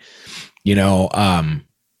like,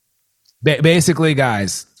 basically,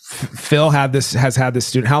 guys, Phil has had this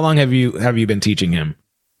student. How long have you been teaching him?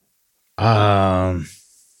 God,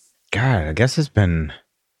 I guess it's been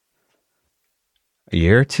a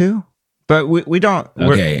year or two, but we don't.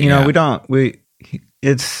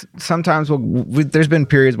 It's sometimes there's been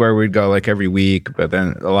periods where we'd go like every week, but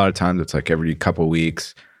then a lot of times it's like every couple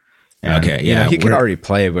weeks. And, he could already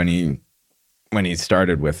play when he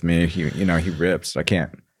started with me. He rips. I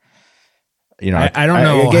can't. I don't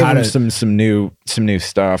know. I gave him some new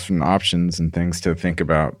stuff and options and things to think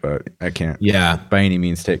about, but I can't. Yeah, by any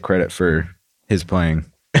means take credit for his playing.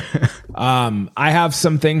 I have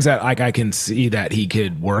some things that like I can see that he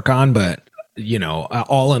could work on, but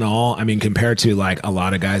all in all, I mean, compared to like a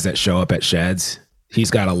lot of guys that show up at sheds,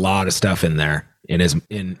 he's got a lot of stuff in there.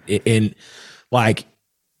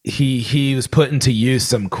 He was putting to use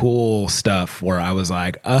some cool stuff where I was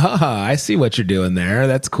like, I see what you're doing there.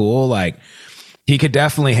 That's cool. Like he could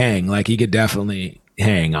definitely hang. Like he could definitely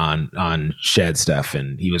hang on shed stuff,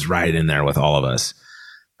 and he was right in there with all of us.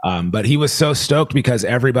 But he was so stoked because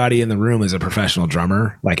everybody in the room is a professional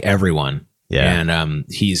drummer, like everyone. Yeah. And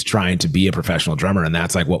he's trying to be a professional drummer. And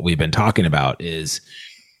that's like what we've been talking about is,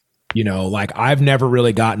 like I've never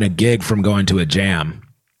really gotten a gig from going to a jam.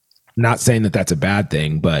 Not saying that that's a bad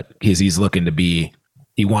thing, but he's looking to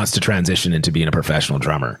he wants to transition into being a professional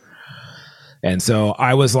drummer. And so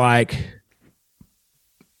I was like,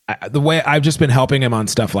 the way I've just been helping him on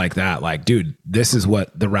stuff like that, like, dude, this is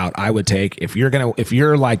what the route I would take. If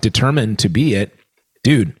you're like determined to be it,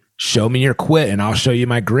 dude, show me your quit and I'll show you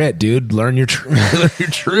my grit, dude. Learn your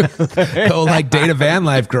truth. Go like date a van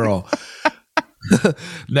life girl.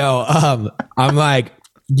 No, I'm like,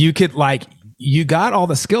 you could like, you got all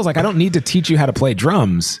the skills. Like, I don't need to teach you how to play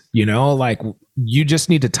drums, like you just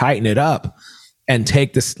need to tighten it up and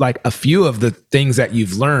take this, like a few of the things that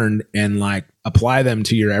you've learned and like apply them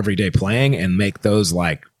to your everyday playing and make those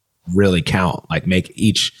like really count. Like make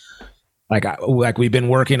each, like we've been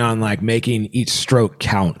working on like making each stroke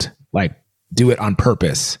count, like do it on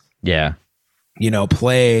purpose. Yeah.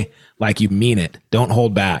 Play like you mean it. Don't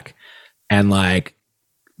hold back. And like,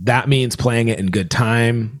 that means playing it in good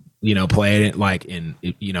time, playing it like in,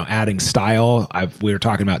 adding style. We were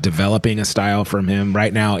talking about developing a style from him.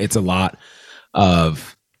 Right now, it's a lot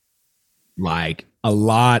of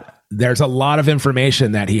there's a lot of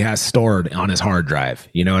information that he has stored on his hard drive.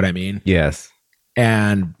 You know what I mean? Yes.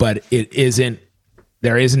 But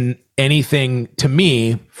there isn't anything to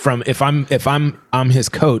me from if I'm his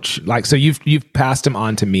coach, like, so you've passed him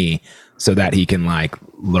on to me so that he can like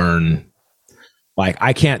learn. Like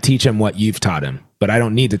I can't teach him what you've taught him, but I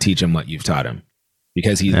don't need to teach him what you've taught him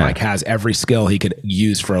because he like has every skill he could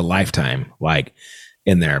use for a lifetime, like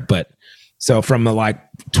in there. But so from the like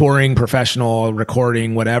touring, professional,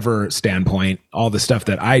 recording, whatever standpoint, all the stuff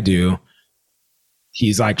that I do,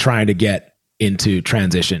 he's like trying to get into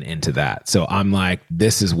transition into that. So I'm like,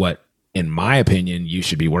 this is what, in my opinion, you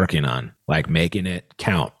should be working on, like making it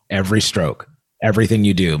count every stroke, everything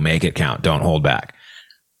you do, make it count. Don't hold back.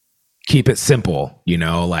 Keep it simple.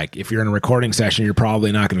 Like if you're in a recording session, you're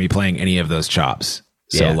probably not going to be playing any of those chops.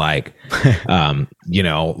 So like,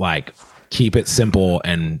 like keep it simple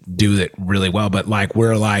and do it really well. But like,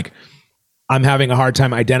 I'm having a hard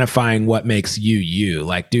time identifying what makes you.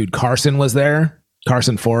 Like, dude, Carson was there.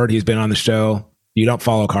 Carson Ford, he's been on the show. You don't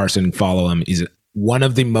follow Carson, follow him. He's one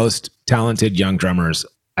of the most talented young drummers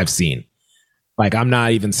I've seen. Like, I'm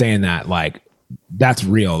not even saying that. Like, that's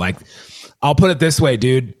real. Like, I'll put it this way,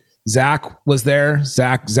 dude. Zach was there.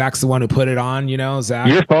 Zach's the one who put it on, Zach.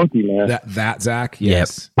 You're funky, man. That Zach.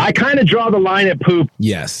 Yes. Yep. I kind of draw the line at poop.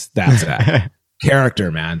 Yes, that's Zach.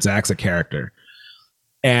 Character, man. Zach's a character.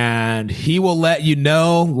 And he will let you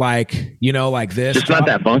know, like, you know, like this. Just not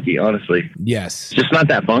that funky, honestly. Yes. Just not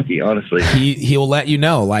that funky, honestly. He will let you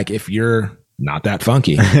know, like, if you're not that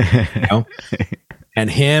funky, you know? And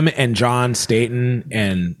him and John Staten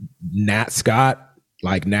and Nat Scott,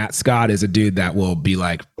 like Nat Scott is a dude that will be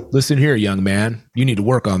like, listen here, young man, you need to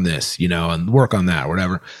work on this, you know, and work on that or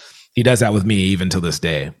whatever. He does that with me even to this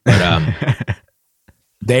day. But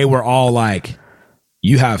they were all like,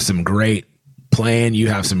 you have some great playing, you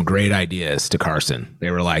have some great ideas to Carson. They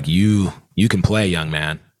were like, you can play, young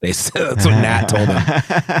man. They said that's what Nat told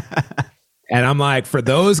him. And I'm like, for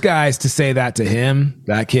those guys to say that to him,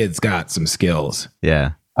 that kid's got some skills.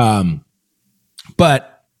 Yeah.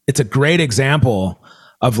 But it's a great example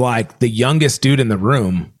of like the youngest dude in the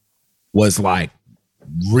room was like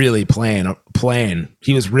really playing.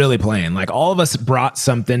 He was really playing. Like all of us brought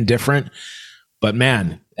something different, but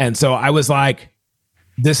man. And so I was like,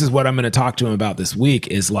 this is what I'm going to talk to him about this week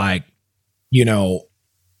is like, you know,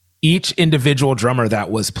 each individual drummer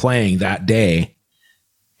that was playing that day,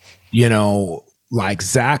 you know, like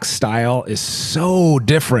Zach's style is so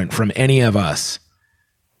different from any of us.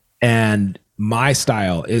 And my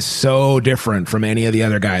style is so different from any of the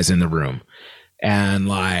other guys in the room. And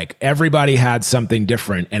like everybody had something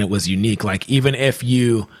different and it was unique. Like even if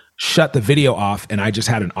you shut the video off and I just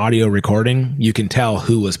had an audio recording, you can tell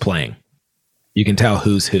who was playing. You can tell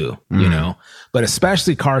who's who, you know, but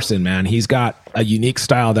especially Carson, man, he's got a unique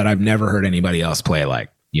style that I've never heard anybody else play like,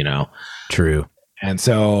 you know. True. And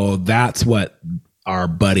so that's what our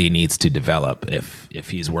buddy needs to develop if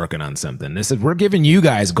he's working on something. We're giving you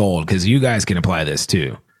guys gold because you guys can apply this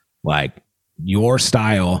too. Like your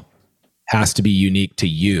style has to be unique to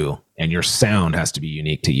you and your sound has to be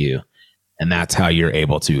unique to you. And that's how you're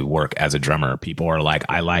able to work as a drummer. People are like,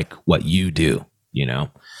 I like what you do, you know.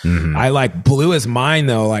 Mm-hmm. I like blew his mind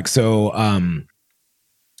though. Like, so,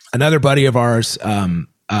 another buddy of ours,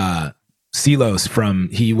 Silos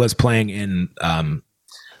he was playing in,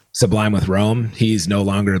 Sublime with Rome. He's no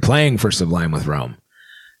longer playing for Sublime with Rome.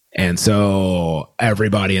 And so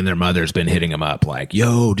everybody and their mother's been hitting him up like,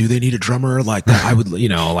 yo, do they need a drummer? Like I would, you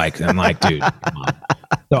know, like, I'm like, dude, come on.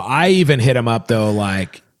 So I even hit him up though.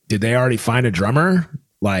 Like, did they already find a drummer?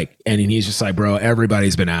 Like, and he's just like, bro,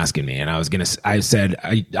 everybody's been asking me. And I said,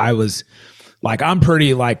 I was like, I'm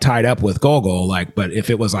pretty like tied up with Gogol, like, but if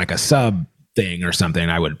it was like a sub thing or something,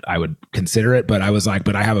 I would consider it. But I was like,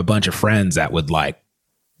 but I have a bunch of friends that would like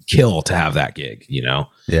kill to have that gig, you know?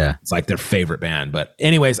 Yeah. It's like their favorite band. But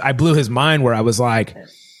anyways, I blew his mind where I was like,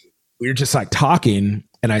 we were just like talking.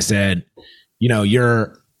 And I said, you know,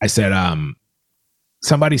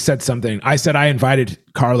 somebody said something. I said, I invited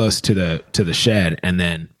Carlos to the shed. And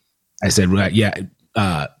then I said, well, yeah.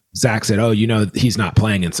 Zach said, oh, you know, he's not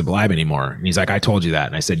playing in Sublime anymore. And he's like, I told you that.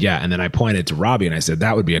 And I said, yeah. And then I pointed to Robbie and I said,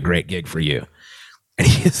 that would be a great gig for you. And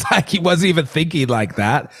he's like, he wasn't even thinking like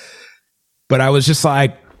that. But I was just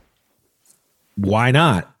like, why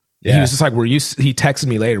not? Yeah. He was just like, he texted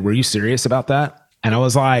me later, were you serious about that? And I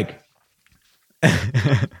was like,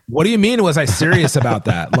 what do you mean was I serious about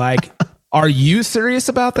that? Like, are you serious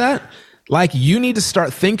about that? Like, you need to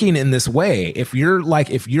start thinking in this way. If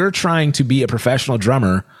you're trying to be a professional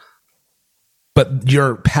drummer, but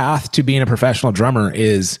your path to being a professional drummer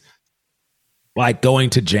is like going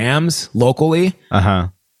to jams locally,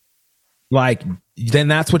 like, then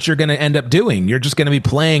that's what you're going to end up doing. You're just going to be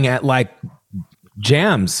playing at like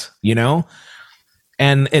jams, you know?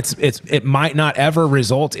 And it might not ever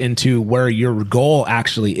result into where your goal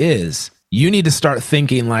actually is. You need to start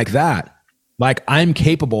thinking like that. Like, I'm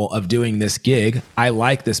capable of doing this gig. I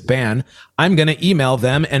like this band. I'm going to email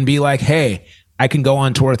them and be like, hey, I can go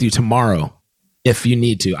on tour with you tomorrow if you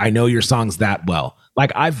need to. I know your songs that well.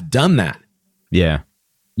 Like, I've done that. Yeah.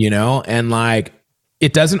 You know, and like,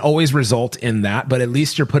 it doesn't always result in that, but at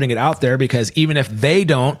least you're putting it out there, because even if they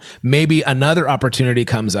don't, maybe another opportunity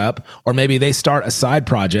comes up, or maybe they start a side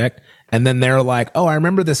project and then they're like, oh, I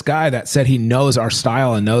remember this guy that said he knows our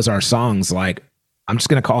style and knows our songs. Like, I'm just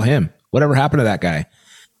going to call him. Whatever happened to that guy?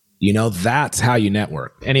 You know, that's how you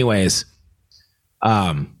network. Anyways,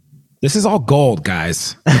 this is all gold,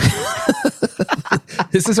 guys.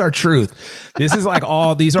 This is our truth. This is like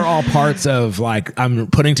these are all parts of like, I'm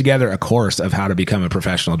putting together a course of how to become a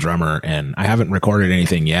professional drummer, and I haven't recorded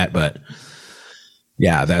anything yet, but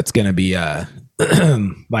yeah, that's going to be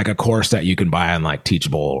like a course that you can buy on like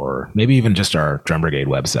Teachable, or maybe even just our Drum Brigade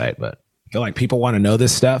website. But I feel like people want to know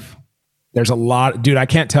this stuff. There's a lot, dude, I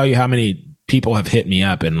can't tell you how many people have hit me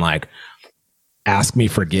up and like ask me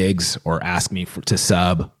for gigs or ask me to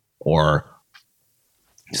sub, or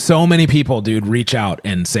so many people, dude, reach out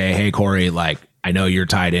and say, hey, Corey, like, I know you're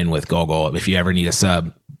tied in with Gogol. If you ever need a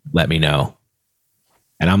sub, let me know.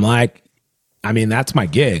 And I'm like, I mean, that's my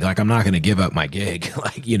gig. Like, I'm not going to give up my gig,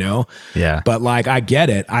 like, you know? Yeah. But like, I get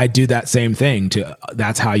it. I do that same thing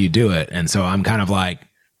that's how you do it. And so I'm kind of like,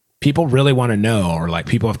 people really want to know, or like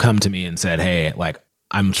people have come to me and said, hey, like,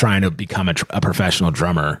 I'm trying to become a professional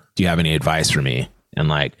drummer. Do you have any advice for me? And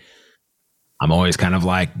like, I'm always kind of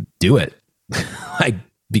like, do it. Like,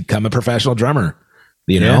 become a professional drummer,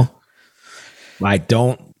 you know? Like,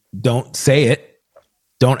 don't say it.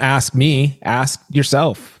 Don't ask me, ask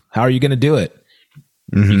yourself. How are you going to do it?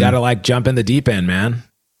 You got to like jump in the deep end, man.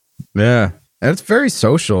 Yeah. And it's very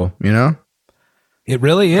social, you know? It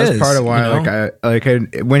really is. That's part of why,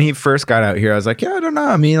 when he first got out here, I was like, yeah, I don't know.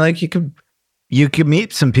 I mean, like, you could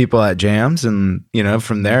meet some people at jams, and, you know,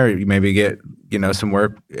 from there, you maybe get, you know, some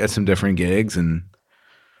work at some different gigs, and,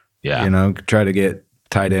 you know, try to get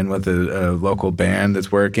tied in with a local band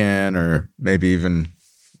that's working, or maybe even,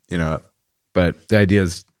 you know, but the idea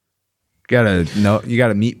is you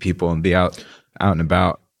gotta meet people and be out and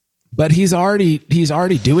about. But he's already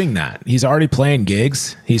doing that. He's already playing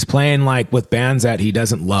gigs. He's playing like with bands that he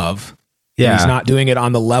doesn't love. Yeah. He's not doing it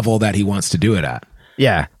on the level that he wants to do it at.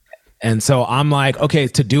 Yeah. And so I'm like, okay,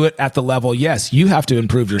 to do it at the level, yes, you have to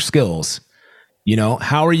improve your skills. You know,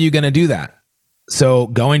 how are you going to do that? So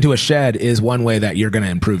going to a shed is one way that you're going to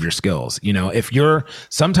improve your skills. You know,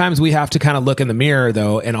 sometimes we have to kind of look in the mirror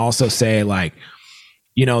though, and also say like,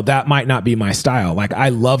 you know, that might not be my style. Like, I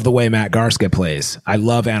love the way Matt Garska plays. I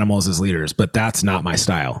love Animals as Leaders, but that's not my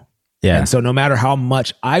style. Yeah. And so no matter how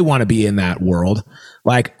much I want to be in that world,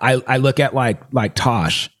 like I look at like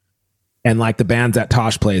Tosh and like the bands that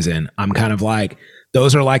Tosh plays in, I'm kind of like,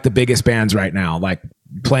 those are like the biggest bands right now, like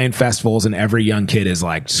playing festivals, and every young kid is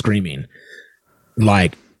like screaming.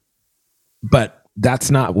 Like, but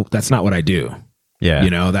that's not what I do. Yeah. You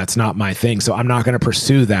know, that's not my thing. So I'm not going to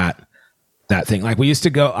pursue that thing. Like I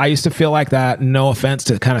used to feel like that, no offense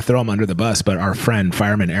to kind of throw him under the bus, but our friend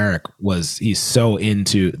Fireman Eric he's so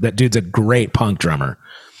into that. Dude's a great punk drummer,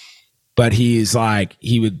 but he's like,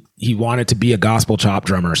 he wanted to be a gospel chop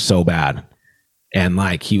drummer so bad. And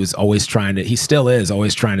like, he still is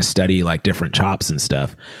always trying to study like different chops and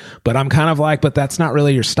stuff. But I'm kind of like, but that's not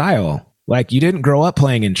really your style. Like, you didn't grow up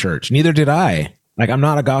playing in church. Neither did I. Like, I'm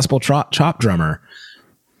not a gospel chop drummer.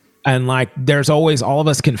 And like, there's always, all of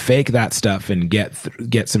us can fake that stuff and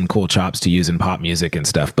get some cool chops to use in pop music and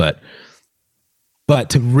stuff. But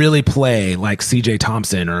to really play like CJ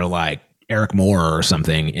Thompson or like Eric Moore or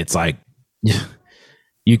something, it's like,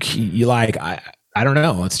 you like, I don't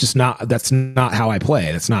know. It's just that's not how I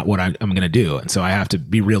play. That's not what I'm going to do. And so I have to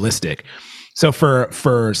be realistic. So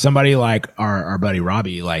for somebody like our buddy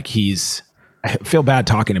Robbie, like I feel bad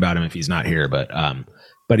talking about him if he's not here, but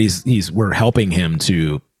we're helping him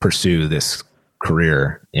to pursue this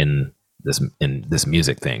career in this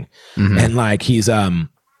music thing. Mm-hmm. And like,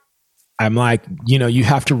 I'm like, you know, you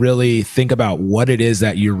have to really think about what it is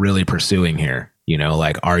that you're really pursuing here. You know,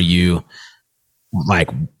 like, are you like,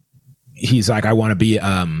 he's like, I want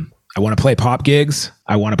to play pop gigs.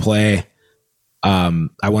 I want to play, I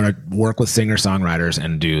want to work with singer-songwriters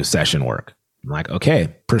and do session work. I'm like,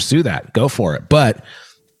 okay, pursue that, go for it. But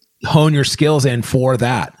hone your skills in for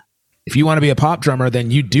that. If you want to be a pop drummer, then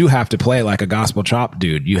you do have to play like a gospel chop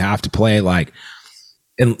dude. You have to play like,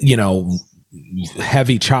 and you know,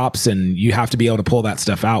 heavy chops, and you have to be able to pull that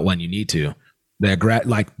stuff out when you need to.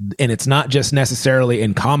 And it's not just necessarily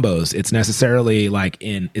in combos. It's necessarily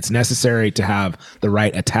it's necessary to have the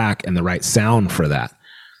right attack and the right sound for that.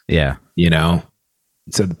 Yeah. You know,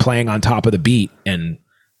 so playing on top of the beat and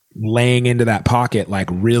laying into that pocket, like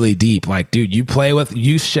really deep, like, dude,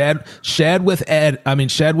 shed with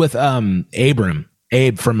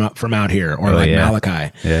Abe from out here, or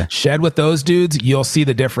Malachi. Yeah. Shed with those dudes, you'll see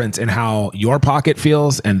the difference in how your pocket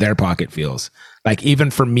feels and their pocket feels. Like, even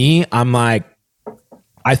for me, I'm like,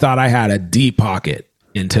 I thought I had a deep pocket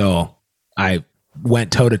until I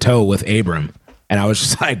went toe to toe with Abram, and I was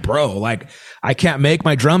just like, bro, like, I can't make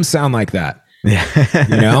my drums sound like that. Yeah.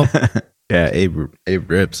 You know? Yeah, Abe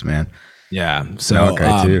rips, man. Yeah. So,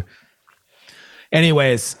 too.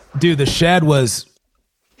 Anyways, dude, the shed was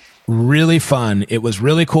really fun. It was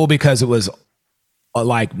really cool because it was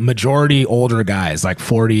like majority older guys, like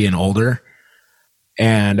 40 and older.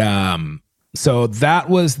 And so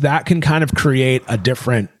that can kind of create a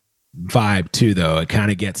different vibe too, though. It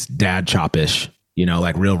kind of gets dad chop-ish, you know,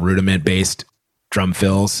 like real rudiment based drum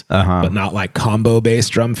fills, but not like combo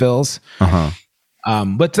based drum fills.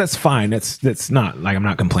 But that's fine. It's not like, I'm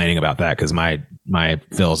not complaining about that, because my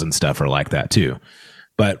fills and stuff are like that too.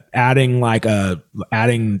 But adding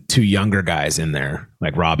two younger guys in there,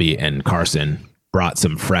 like Robbie and Carson, brought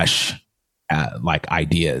some fresh like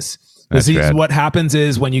ideas. What happens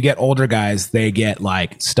is when you get older guys, they get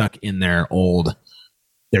like stuck in their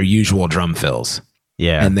usual drum fills.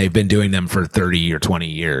 Yeah. And they've been doing them for 30 or 20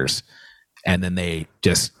 years. And then they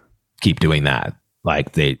just keep doing that.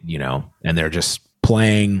 Like and they're just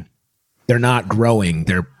playing. They're not growing.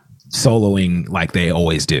 They're soloing like they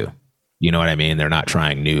always do. You know what I mean? They're not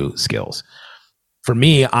trying new skills. For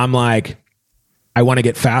me, I'm like, I want to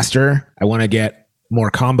get faster. I want to get more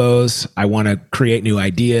combos. I want to create new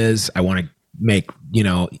ideas. I want to make,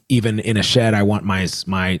 even in a shed, I want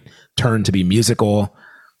my turn to be musical.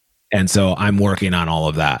 And so I'm working on all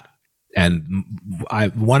of that. And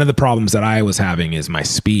one of the problems that I was having is my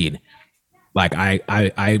speed. Like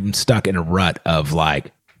I'm stuck in a rut of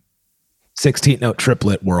like 16th note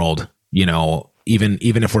triplet world, even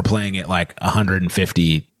if we're playing at like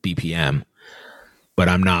 150 BPM, but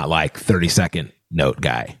I'm not like 32nd note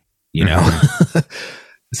guy.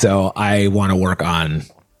 So I want to work on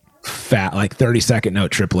fat, like 32nd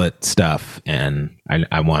note triplet stuff. And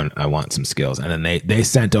I want some skills. And then they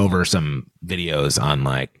sent over some videos on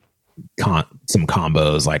like some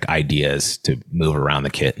combos, like ideas to move around the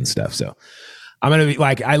kit and stuff. So I'm going to be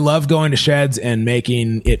like, I love going to sheds and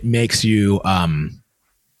it makes you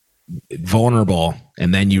vulnerable.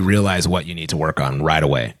 And then you realize what you need to work on right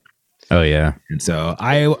away. Oh yeah. And so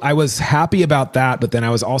I was happy about that, but then I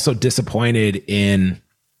was also disappointed in,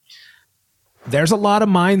 there's a lot of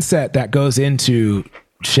mindset that goes into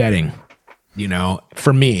shedding,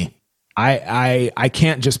 for me. I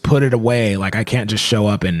can't just put it away. Like I can't just show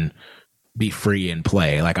up and be free and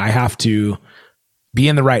play. Like I have to be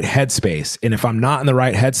in the right headspace. And if I'm not in the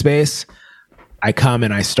right headspace, I come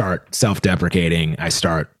and I start self-deprecating. I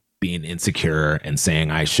start being insecure and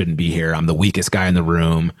saying I shouldn't be here. I'm the weakest guy in the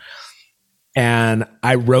room. And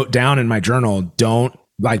I wrote down in my journal, don't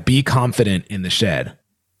be confident in the shed.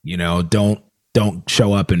 Don't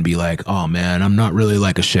show up and be like, oh man, I'm not really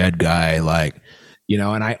like a shed guy. Like,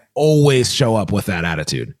 and I always show up with that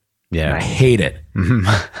attitude. Yeah. And I hate it.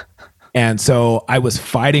 And so I was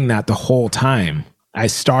fighting that the whole time. I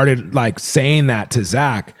started like saying that to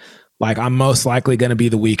Zach, like I'm most likely going to be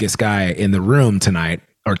the weakest guy in the room tonight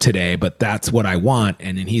or today, but that's what I want.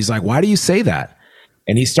 And then he's like, why do you say that?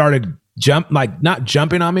 And he started not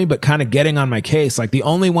jumping on me, but kind of getting on my case. Like the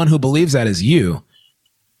only one who believes that is you.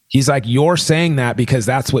 He's like, you're saying that because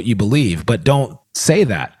that's what you believe, but don't say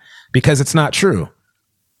that because it's not true.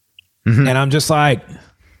 And I'm just like,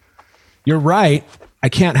 you're right. I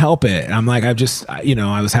can't help it. And I'm like, I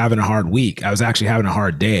was having a hard week. I was actually having a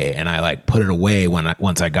hard day and I like put it away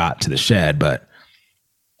once I got to the shed, but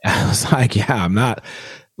I was like, yeah,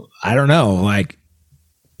 I don't know. Like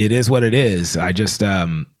it is what it is. I just,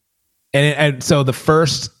 and so the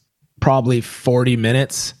first probably 40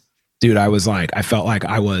 minutes, dude, I felt like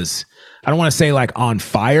I don't want to say like on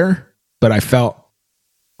fire, but I felt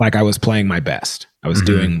like I was playing my best. I was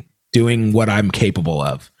doing what I'm capable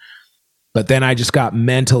of. But then I just got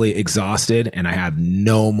mentally exhausted and I had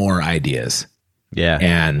no more ideas. Yeah.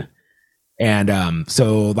 And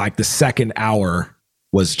so like the second hour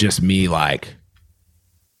was just me like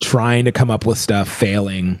trying to come up with stuff,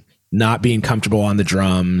 failing, not being comfortable on the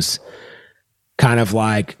drums, kind of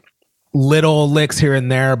like little licks here and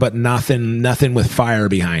there, but nothing with fire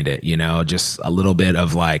behind it, just a little bit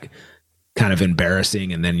of like kind of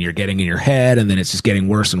embarrassing. And then you're getting in your head and then it's just getting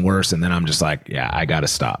worse and worse. And then I'm just like, yeah, I got to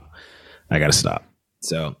stop.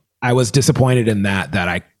 So I was disappointed in that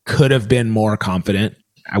I could have been more confident.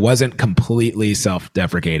 I wasn't completely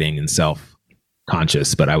self-deprecating and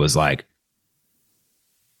self-conscious, but I was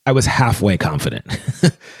halfway confident.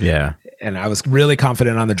 Yeah. And I was really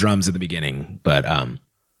confident on the drums at the beginning. But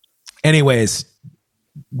anyways,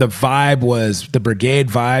 the Brigade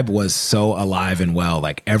vibe was so alive and well.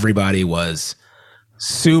 Like everybody was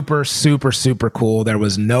super, super, super cool. There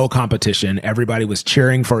was no competition. Everybody was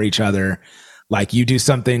cheering for each other. Like you do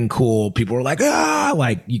something cool, people were like, ah,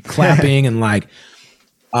 like you clapping and like,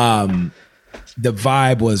 the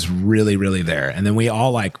vibe was really, really there. And then we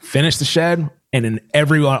all like finished the shed and then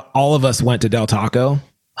all of us went to Del Taco,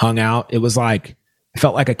 hung out. It was like, I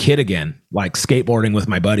felt like a kid again, like skateboarding with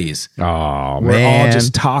my buddies. Oh, We're all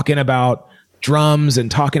just talking about drums and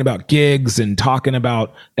talking about gigs and talking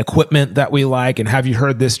about equipment that we like. And have you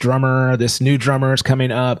heard this new drummer is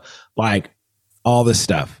coming up? Like all this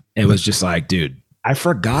stuff. It was just like, dude, I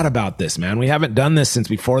forgot about this, man. We haven't done this since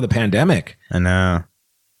before the pandemic. I know.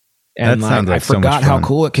 And like, I forgot how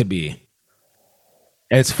cool it could be.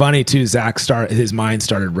 It's funny too. His mind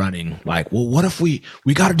started running like, well, what if we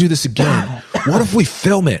got to do this again? What if we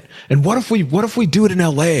film it? And what if we do it in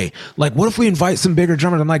LA? Like, what if we invite some bigger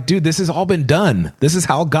drummers? I'm like, dude, this has all been done. This is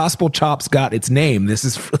how Gospel Chops got its name. This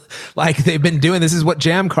is like, they've been doing, this is what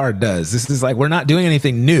Jam Card does. This is like, we're not doing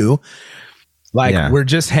anything new. Like we're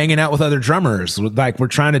just hanging out with other drummers. Like we're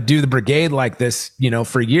trying to do the Brigade like this,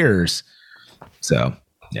 for years. So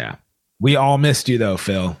yeah. We all missed you though,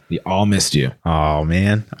 Phil. We all missed you. Oh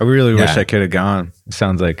man. I really wish I could have gone. It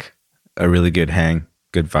sounds like a really good hang.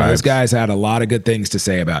 Good vibes. Those guys had a lot of good things to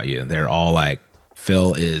say about you. They're all like,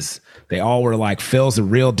 they all were like, Phil's the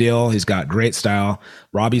real deal. He's got great style.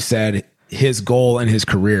 Robbie said his goal in his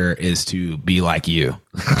career is to be like you.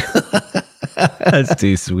 That's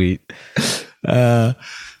too sweet.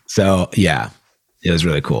 So yeah, it was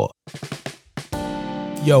really cool.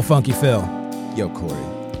 Yo, Funky Phil. Yo, Corey.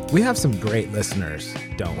 We have some great listeners,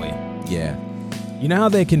 don't we? Yeah. You know how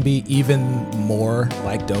they can be even more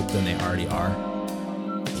like dope than they already are?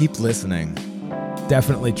 Keep listening.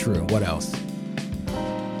 Definitely true. What else?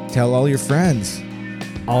 Tell all your friends.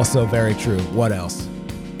 Also very true. What else?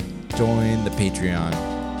 Join the Patreon.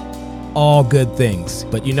 All good things.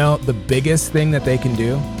 But the biggest thing that they can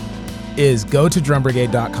do is go to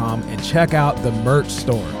drumbrigade.com and check out the merch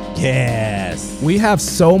store. Yes. We have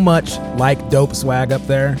so much like dope swag up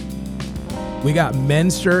there. We got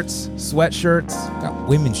men's shirts, sweatshirts. We got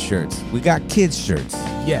women's shirts. We got kids' shirts.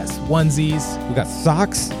 Yes, onesies. We got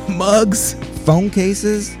socks, mugs, phone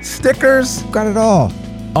cases, stickers. Got it all.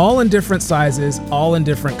 All in different sizes, all in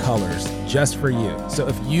different colors, just for you. So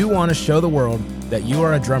if you want to show the world that you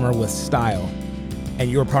are a drummer with style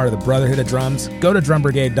and you're part of the Brotherhood of Drums, go to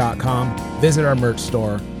drumbrigade.com, visit our merch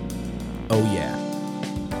store. Oh yeah.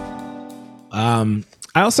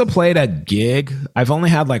 I also played a gig. I've only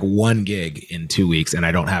had like one gig in 2 weeks, and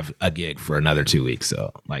I don't have a gig for another 2 weeks.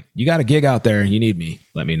 So like, you got a gig out there, you need me,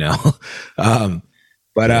 let me know.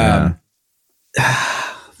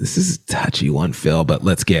 This is a touchy one, Phil, but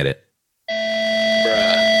let's get it.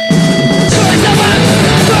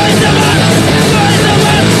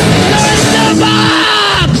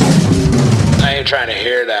 I ain't trying to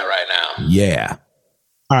hear that right now. Yeah.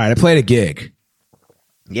 All right, I played a gig.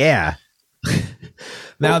 Yeah.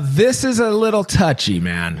 Now, this is a little touchy,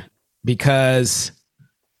 man, because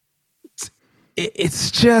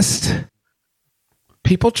it's just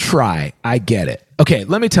people try. I get it. Okay,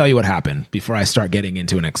 let me tell you what happened before I start getting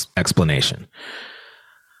into an explanation.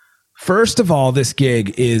 First of all, this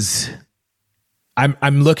gig is,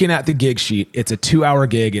 I'm looking at the gig sheet. It's a 2-hour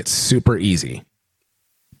gig. It's super easy.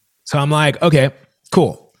 So I'm like, okay,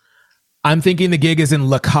 cool. I'm thinking the gig is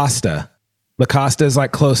in La Costa. La Costa is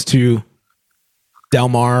like close to Del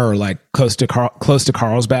Mar or like close to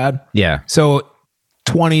Carlsbad. Yeah. So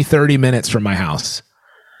 20, 30 minutes from my house.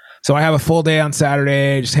 So I have a full day on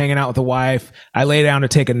Saturday, just hanging out with the wife. I lay down to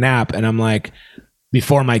take a nap, and I'm like,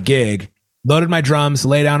 before my gig, loaded my drums,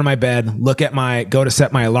 lay down in my bed, go to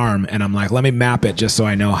set my alarm. And I'm like, let me map it just so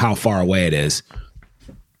I know how far away it is.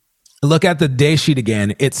 Look at the day sheet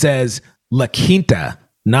again. It says La Quinta,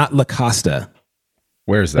 not La Costa.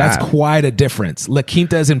 Where's that? That's quite a difference. La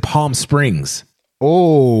Quinta is in Palm Springs.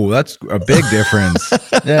 Oh, that's a big difference.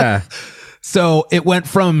 Yeah. So it went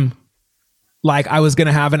from like I was going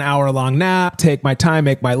to have an hour-long nap, take my time,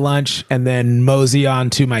 make my lunch, and then mosey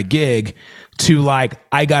on to my gig to like,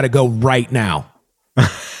 I got to go right now.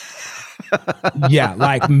 Yeah,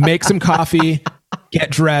 like make some coffee,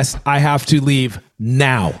 get dressed. I have to leave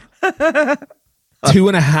now.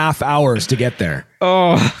 2.5 hours to get there.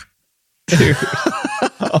 Oh, dude.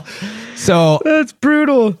 So that's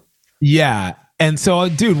brutal. Yeah. And so,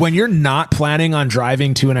 dude, when you're not planning on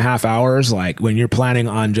driving 2.5 hours, like when you're planning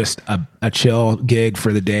on just a chill gig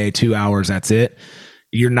for the day, 2 hours, that's it.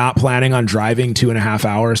 You're not planning on driving 2.5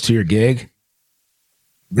 hours to your gig.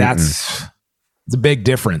 It's a big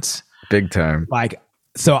difference. Big time. Like,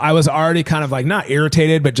 so I was already kind of like not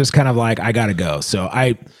irritated, but just kind of like, I got to go. So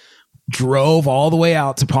I drove all the way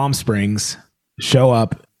out to Palm Springs, show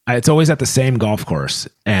up. It's always at the same golf course.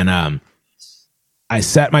 And I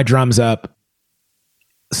set my drums up.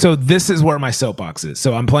 So this is where my soapbox is.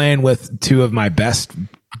 So I'm playing with two of my best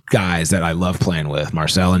guys that I love playing with,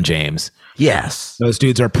 Marcel and James. Yes. Those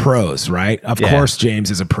dudes are pros, right? Of course, James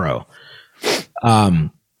is a pro.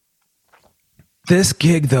 This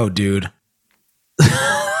gig though, dude,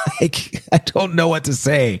 like, I don't know what to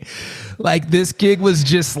say. Like this gig was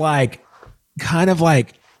just like, kind of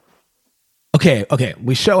like, okay.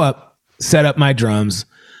 We show up, set up my drums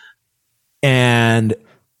and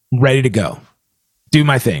ready to go. Do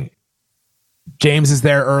my thing. James is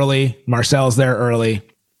there early. Marcel's there early.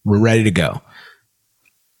 We're ready to go.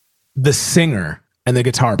 the singer and the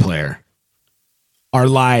guitar player are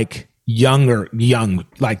like young,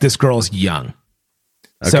 like this girl's young.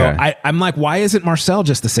 Okay. So I'm like, why isn't Marcel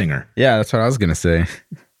just the singer? Yeah, that's what I was going to say.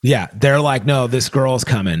 Yeah, they're like, no, this girl's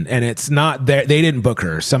coming. And it's not, they didn't book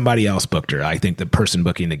her. Somebody else booked her. I think the person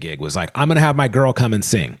booking the gig was like, I'm going to have my girl come and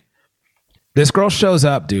sing. This girl shows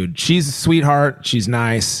up, dude. She's a sweetheart. She's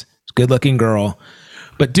nice. Good looking girl.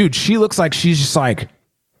 But dude, she looks like she's just going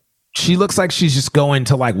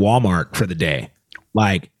to like Walmart for the day.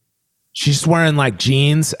 Like she's just wearing like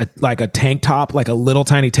jeans, like a tank top, like a little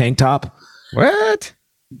tiny tank top. What?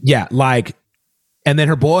 Yeah. Like, and then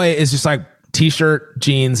her boy is just like t-shirt,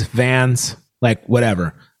 jeans, Vans, like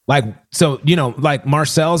whatever. Like, so, you know, like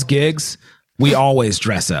Marcel's gigs, we always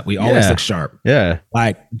dress up. We always look sharp. Yeah.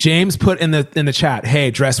 Like James put in the chat,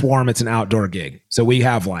 hey, dress warm. It's an outdoor gig. So we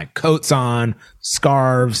have like coats on,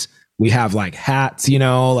 scarves. We have like hats, you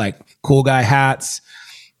know, like cool guy hats.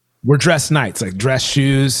 We're dressed nice, like dress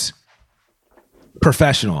shoes,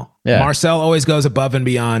 professional. Yeah. Marcel always goes above and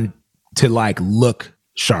beyond to like look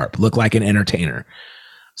sharp, look like an entertainer.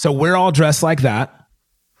 So we're all dressed like that.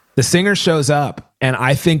 The singer shows up and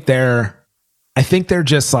I think they're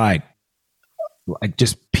just like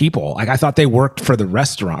just people. Like I thought they worked for the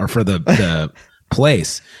restaurant or for the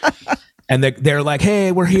place. And they're like,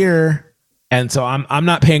 hey, we're here. And so I'm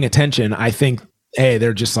not paying attention. I think, hey,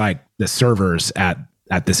 they're just like the servers at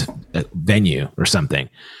this venue or something.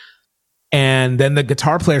 And then the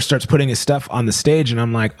guitar player starts putting his stuff on the stage and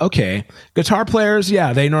I'm like, okay, guitar players,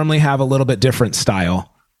 yeah, they normally have a little bit different style.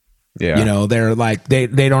 Yeah. You know, they're like, they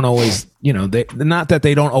don't always, you know, they not that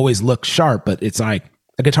they don't always look sharp, but it's like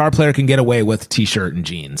a guitar player can get away with t-shirt and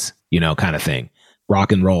jeans, you know, kind of thing,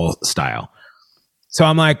 rock and roll style. So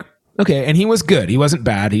I'm like, okay. And he was good. He wasn't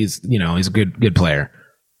bad. He's, you know, he's a good player.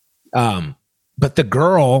 But the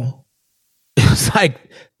girl, it was like,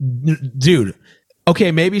 dude,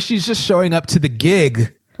 okay, maybe she's just showing up to the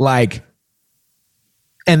gig, like,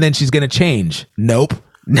 and then she's going to change. Nope.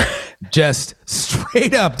 Just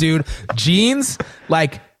straight up, dude. Jeans,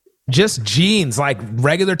 like just jeans, like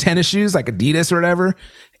regular tennis shoes, like Adidas or whatever,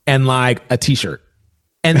 and like a t-shirt.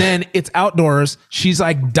 And then it's outdoors. She's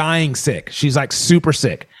like dying sick. She's like super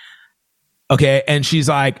sick. Okay. And she's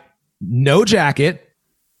like, no jacket.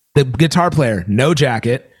 The guitar player, no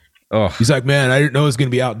jacket. Oh, he's like, man, I didn't know it was going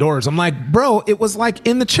to be outdoors. I'm like, bro, it was like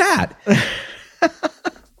in the chat.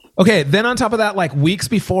 Okay. Then on top of that, like weeks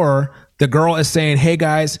before, the girl is saying, hey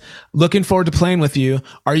guys, looking forward to playing with you.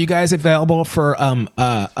 Are you guys available for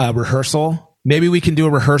a rehearsal? Maybe we can do a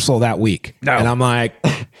rehearsal that week. No. And I'm like,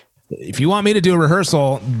 if you want me to do a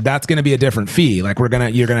rehearsal, that's going to be a different fee. Like you're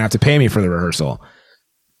going to have to pay me for the rehearsal.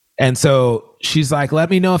 And so she's like,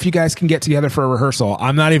 let me know if you guys can get together for a rehearsal.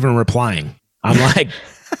 I'm not even replying. I'm like,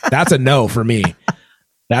 that's a no for me.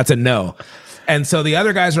 That's a no. And so the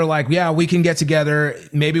other guys are like, yeah, we can get together.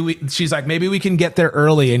 She's like, maybe we can get there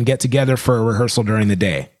early and get together for a rehearsal during the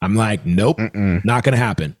day. I'm like, nope, not going to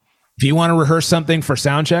happen. If you want to rehearse something for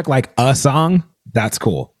sound check, like a song, that's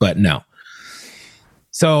cool, but no.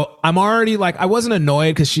 So I'm already like, I wasn't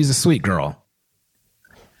annoyed because she's a sweet girl,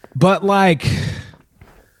 but like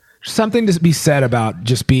something to be said about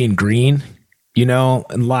just being green, you know,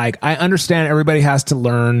 and like, I understand everybody has to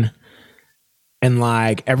learn. And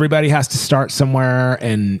like everybody has to start somewhere,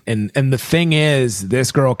 and the thing is,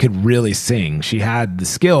 this girl could really sing. She had the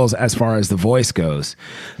skills as far as the voice goes.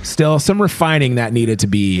 Still some refining that needed to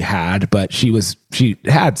be had, but she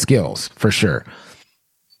had skills for sure.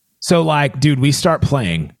 So like, dude, we start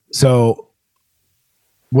playing. So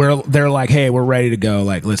they're like, hey, we're ready to go.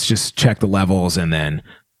 Like, let's just check the levels, and then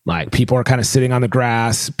like people are kind of sitting on the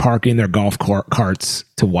grass, parking their golf carts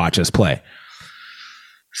to watch us play.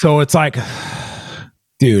 So it's like,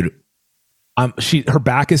 dude, her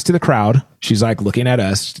back is to the crowd. She's like looking at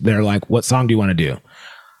us. They're like, what song do you want to do?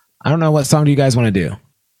 I don't know. What song do you guys want to do?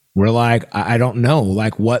 We're like, I don't know.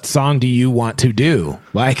 Like, what song do you want to do?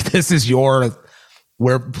 Like, this is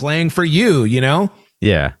we're playing for you, you know?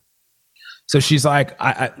 Yeah. So she's like,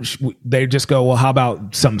 they just go, well, how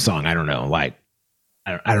about some song? I don't know. Like,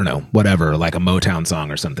 I don't know, whatever, like a Motown song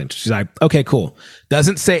or something. She's like, okay, cool.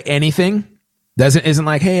 Doesn't say anything. Isn't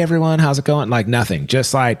like, hey everyone, how's it going? Like nothing.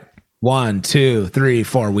 Just like 1, 2, 3,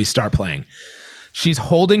 4. We start playing. She's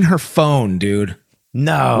holding her phone, dude.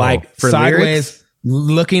 No, like sideways, lyrics?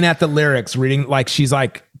 Looking at the lyrics, reading like she's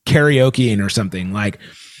like karaokeing or something. Like,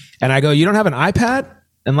 and I go, you don't have an iPad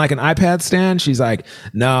and like an iPad stand? She's like,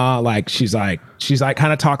 no. Like she's like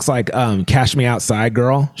kind of talks like Cash Me Outside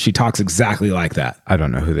girl. She talks exactly like that. I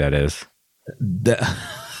don't know who that is.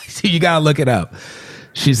 You gotta look it up.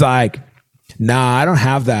 She's like, nah, I don't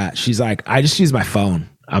have that. She's like, I just use my phone.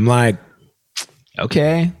 I'm like,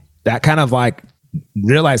 okay, that kind of like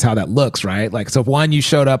realize how that looks, right? Like, so if one, you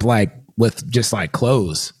showed up like with just like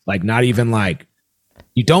clothes, like not even like,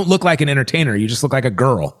 you don't look like an entertainer. You just look like a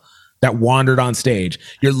girl that wandered on stage.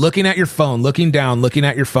 You're looking at your phone, looking down, looking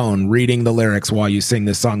at your phone, reading the lyrics while you sing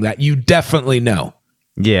this song that you definitely know.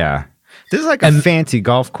 Yeah. This is like a fancy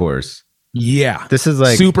golf course. Yeah. This is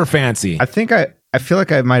like super fancy. I think I feel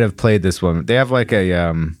like I might have played this one. They have like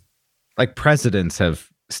a like presidents have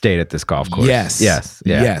stayed at this golf course. Yes. Yes.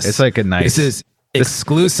 Yeah. Yes. It's like a nice. This is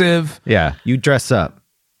exclusive. Yeah. You dress up.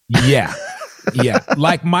 Yeah. Yeah.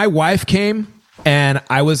 Like my wife came and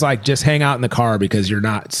I was like, just hang out in the car because you're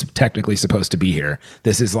not technically supposed to be here.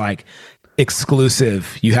 This is like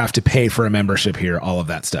exclusive. You have to pay for a membership here, all of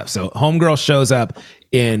that stuff. So homegirl shows up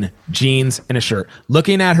in jeans and a shirt,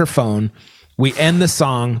 looking at her phone. We end the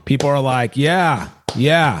song. People are like, yeah,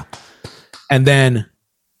 yeah. And then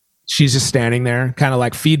she's just standing there, kind of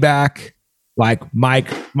like feedback, like mic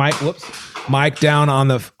down on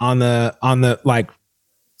the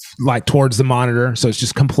like towards the monitor. So it's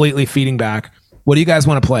just completely feeding back. What do you guys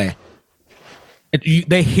want to play?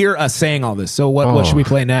 They hear us saying all this. So what should we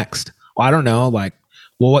play next? Well, I don't know. Like,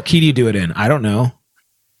 well, what key do you do it in? I don't know.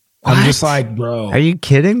 What? I'm just like, bro. Are you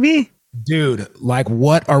kidding me? Dude, like,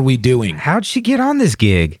 what are we doing? How'd she get on this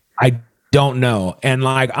gig? I don't know. And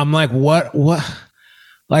like, I'm like, what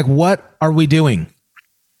are we doing?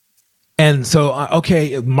 And so,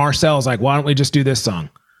 okay, Marcel's like, why don't we just do this song?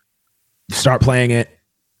 Start playing it,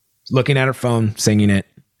 looking at her phone, singing it,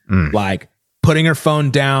 like putting her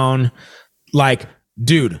phone down, like,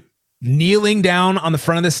 dude, kneeling down on the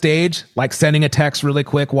front of the stage, like sending a text really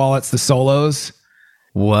quick while it's the solos.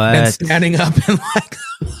 What? And standing up and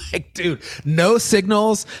like, dude, no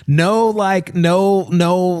signals, no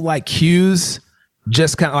cues,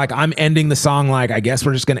 just kind of like, I'm ending the song. Like, I guess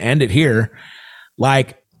we're just going to end it here.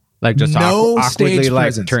 Like just no awkwardly stage like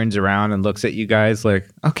presence. Turns around and looks at you guys like,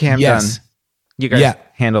 okay, I'm done. You guys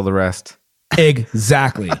handle the rest.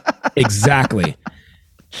 Exactly. Exactly.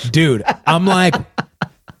 Dude, I'm like,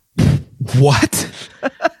 what?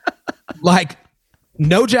 Like,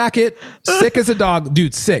 no jacket, sick as a dog.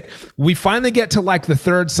 Dude, sick. We finally get to like the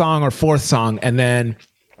third song or fourth song, and then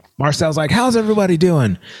Marcel's like, how's everybody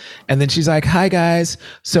doing? And then she's like, hi, guys.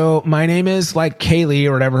 So my name is like Kaylee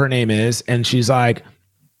or whatever her name is. And she's like,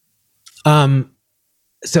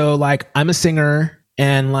 so like, I'm a singer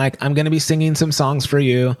and like, I'm going to be singing some songs for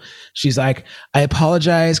you. She's like, I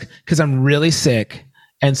apologize because I'm really sick.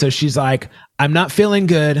 And so she's like, I'm not feeling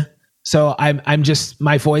good. So I'm just,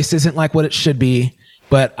 my voice isn't like what it should be.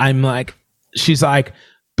 But I'm like, she's like,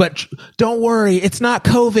 but don't worry, it's not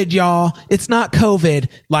COVID, y'all. It's not COVID.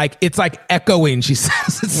 Like, it's like echoing. She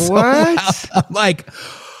says it's so loud.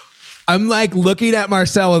 I'm like looking at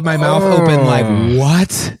Marcel with my mouth open, like,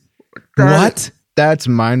 what? What? That's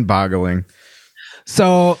mind-boggling.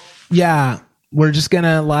 So yeah, we're just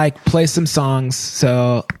gonna like play some songs.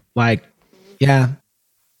 So like, yeah,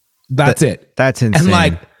 that's it. That's insane. And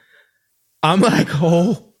like, I'm like,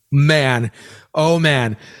 oh man.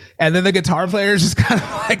 And then the guitar player is just kind of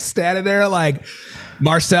like standing there like,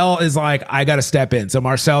 Marcel is like, I got to step in. So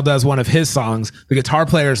Marcel does one of his songs. The guitar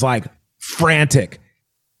player is like frantic.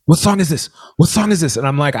 What song is this? What song is this? And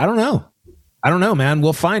I'm like, I don't know, man.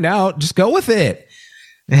 We'll find out. Just go with it.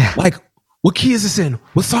 Yeah. Like, what key is this in?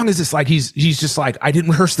 What song is this? Like, he's just like, I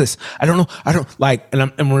didn't rehearse this. I don't know. I don't like,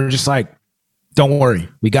 and we're just like, don't worry.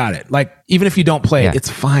 We got it. Like, even if you don't play it, it's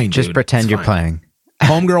fine. Just dude. pretend you're playing.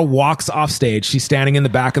 Homegirl walks off stage. She's standing in the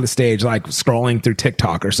back of the stage, like scrolling through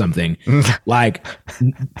TikTok or something. Like,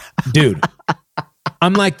 dude,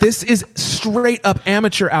 I'm like, this is straight up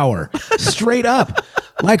amateur hour. Straight up.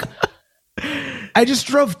 Like, I just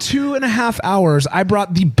drove 2.5 hours. I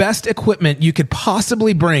brought the best equipment you could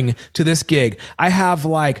possibly bring to this gig. I have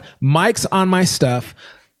like mics on my stuff.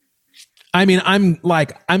 I mean,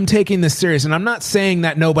 I'm taking this serious, and I'm not saying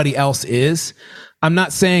that nobody else is. I'm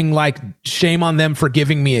not saying like shame on them for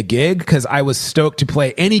giving me a gig, because I was stoked to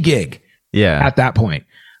play any gig at that point.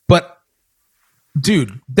 But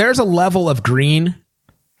dude, there's a level of green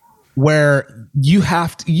where you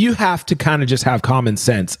have to kind of just have common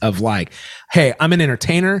sense of like, hey, I'm an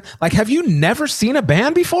entertainer. Like, have you never seen a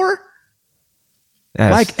band before? Yes.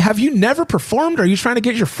 Like, have you never performed? Are you trying to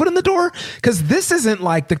get your foot in the door? Because this isn't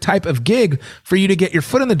like the type of gig for you to get your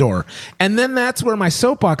foot in the door. And then that's where my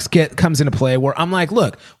soapbox comes into play, where I'm like,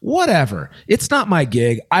 look, whatever. It's not my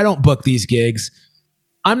gig. I don't book these gigs.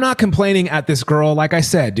 I'm not complaining at this girl. Like I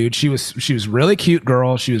said, dude, she was really cute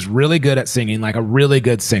girl. She was really good at singing, like a really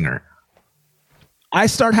good singer. I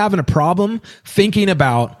start having a problem thinking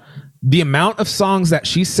about the amount of songs that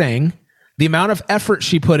she sang, the amount of effort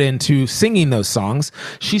she put into singing those songs,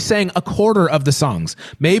 she sang a quarter of the songs,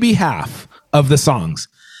 maybe half of the songs.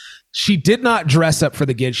 She did not dress up for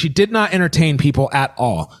the gig. She did not entertain people at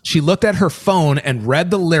all. She looked at her phone and read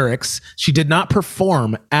the lyrics. She did not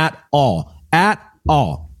perform at all. At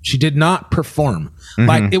all. She did not perform.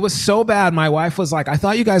 Like, it was so bad. My wife was like, I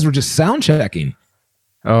thought you guys were just sound checking.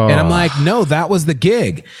 Oh. And I'm like, no, that was the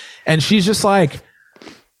gig. And she's just like,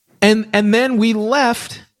 and then we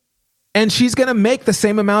left, and she's going to make the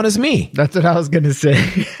same amount as me. That's what I was going to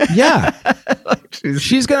say. Yeah.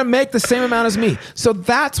 She's going to make the same amount as me. So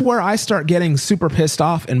that's where I start getting super pissed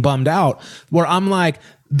off and bummed out, where I'm like,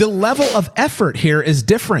 the level of effort here is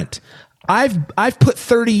different. I've put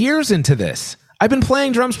 30 years into this. I've been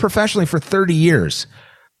playing drums professionally for 30 years.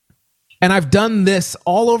 And I've done this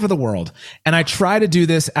all over the world. And I try to do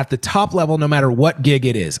this at the top level, no matter what gig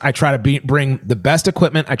it is. I try to bring the best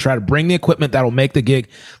equipment. I try to bring the equipment that'll make the gig.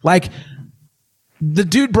 Like, the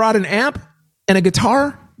dude brought an amp and a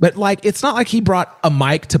guitar, but like, it's not like he brought a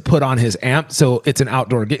mic to put on his amp, so it's an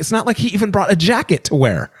outdoor gig. It's not like he even brought a jacket to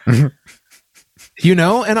wear. You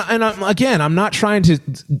know? And I'm not trying to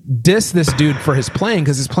diss this dude for his playing,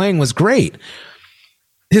 because his playing was great.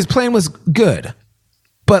 His playing was good.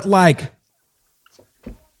 But like,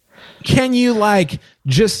 can you like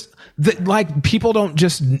just like, people don't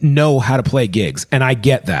just know how to play gigs, and I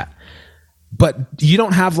get that, but you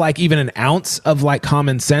don't have like even an ounce of like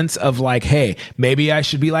common sense of like, hey, maybe I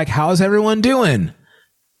should be like, how's everyone doing?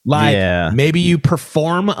 Like, maybe you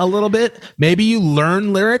perform a little bit, maybe you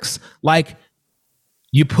learn lyrics, like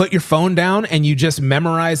you put your phone down and you just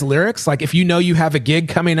memorize lyrics. Like, if you know you have a gig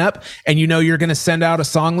coming up and you know you're going to send out a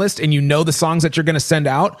song list and you know the songs that you're going to send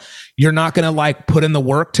out, you're not going to like put in the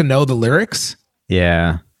work to know the lyrics.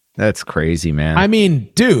 Yeah, that's crazy, man. I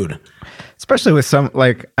mean, dude. Especially with some,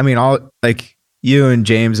 like, I mean, all like you and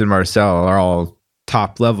James and Marcel are all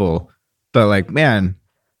top level, but like, man,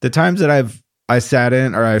 the times that I sat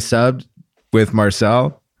in or I subbed with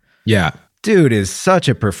Marcel, dude is such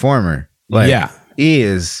a performer. Like,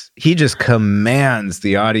 he just commands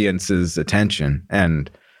the audience's attention and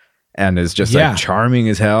is just like charming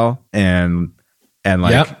as hell, and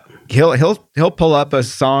like he'll pull up a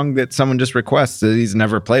song that someone just requests that he's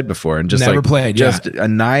never played before and just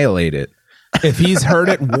annihilate it. If he's heard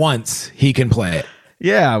it once, he can play it.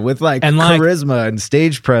 Yeah, with like charisma and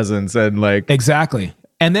stage presence and like, exactly.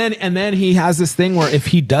 And then he has this thing where if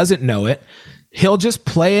he doesn't know it, he'll just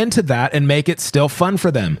play into that and make it still fun for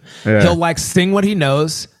them. Yeah. He'll like sing what he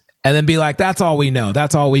knows and then be like, that's all we know.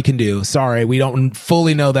 That's all we can do. Sorry, we don't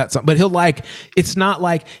fully know that song. But he'll like, it's not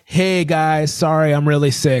like, hey guys, sorry, I'm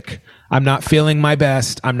really sick. I'm not feeling my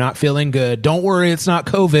best. I'm not feeling good. Don't worry, it's not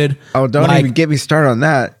COVID. Oh, don't even get me started on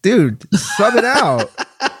that. Dude, sub it out.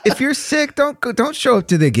 If you're sick, don't show up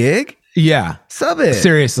to the gig. Yeah. Sub it.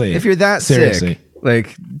 Seriously. If you're that sick,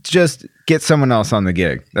 like, just get someone else on the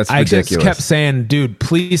gig. That's ridiculous. I just kept saying, dude,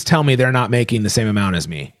 please tell me they're not making the same amount as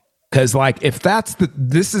me. Because like, if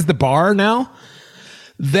this is the bar now,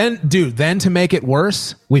 then to make it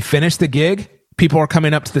worse, we finish the gig. People are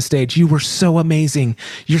coming up to the stage. You were so amazing.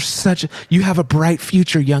 You have a bright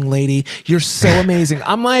future, young lady. You're so amazing.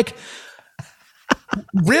 I'm like,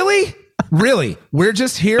 really? Really? We're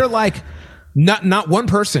just here like, not one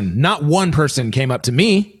person came up to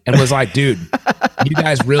me and was like, dude, you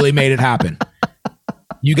guys really made it happen.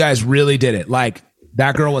 You guys really did it. Like,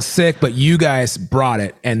 that girl was sick, but you guys brought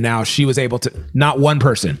it. And now she was able to, not one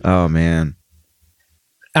person. Oh man.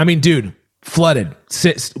 I mean, dude, flooded.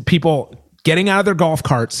 People getting out of their golf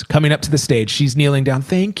carts, coming up to the stage. She's kneeling down.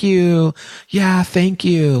 Thank you. Yeah. Thank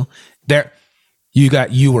you.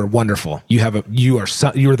 You were wonderful. You are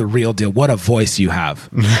the real deal. What a voice you have.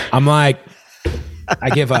 I'm like, I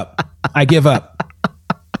give up.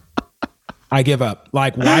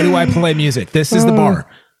 Like, why do I play music? This is the bar.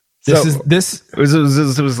 This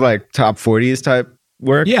was like top 40s type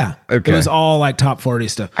work. Yeah. Okay. It was all like top 40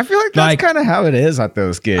 stuff. I feel like that's kind of how it is at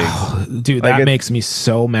those gigs. Oh, dude, like, that makes me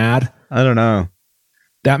so mad. I don't know.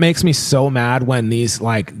 That makes me so mad when these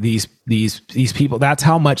people, that's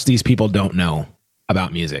how much these people don't know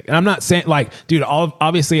about music. And I'm not saying like, dude,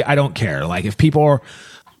 obviously I don't care. Like, if people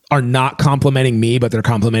are not complimenting me, but they're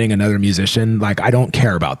complimenting another musician, like, I don't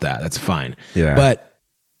care about that. That's fine. Yeah. But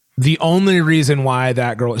the only reason why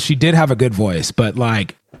that girl, she did have a good voice, but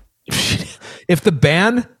like, if the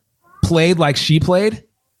band played like she played,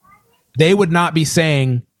 they would not be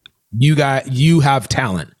saying, you have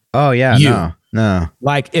talent. Oh yeah. No.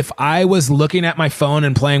 Like, if I was looking at my phone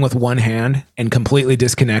and playing with one hand and completely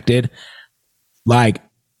disconnected, like,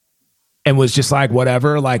 and was just like,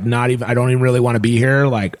 whatever, like not even, I don't even really want to be here.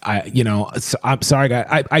 Like I'm sorry,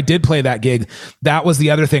 guy. I did play that gig. That was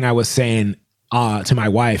the other thing I was saying to my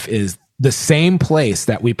wife is the same place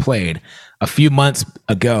that we played a few months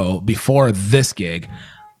ago before this gig.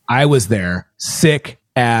 I was there sick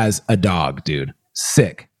as a dog, dude.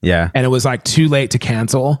 Sick. Yeah. And it was like too late to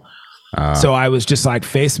cancel. So I was just like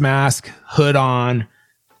face mask, hood on,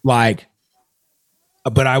 like,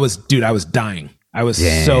 but I was dying. I was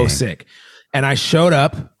so sick. And I showed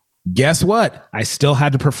up. Guess what? I still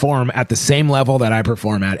had to perform at the same level that I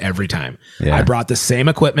perform at every time. Yeah. I brought the same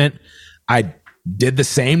equipment. I did the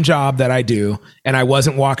same job that I do. And I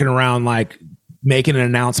wasn't walking around like making an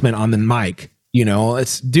announcement on the mic. You know,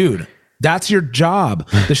 it's, dude, that's your job.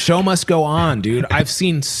 The show must go on, dude. I've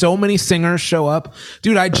seen so many singers show up.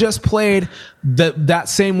 Dude, I just played that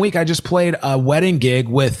same week. I just played a wedding gig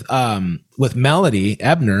with Melody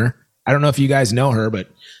Ebner. I don't know if you guys know her, but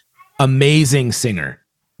amazing singer,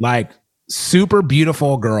 like super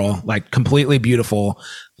beautiful girl, like completely beautiful,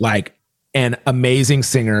 like an amazing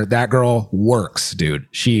singer. That girl works, dude.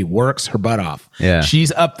 She works her butt off. Yeah.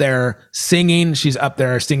 She's up there singing. She's up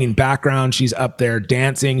there singing background. She's up there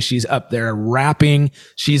dancing. She's up there rapping.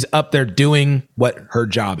 She's up there doing what her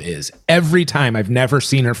job is. Every time. I've never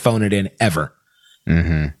seen her phone it in ever.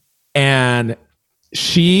 Mm-hmm. And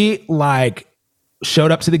she like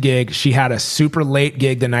showed up to the gig. She had a super late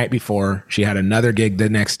gig the night before. She had another gig the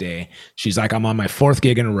next day. She's like, I'm on my 4th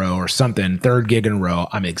gig in a row or something, 3rd gig in a row.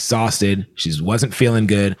 I'm exhausted. She wasn't feeling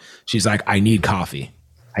good. She's like, I need coffee.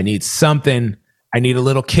 I need something. I need a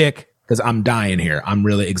little kick because I'm dying here. I'm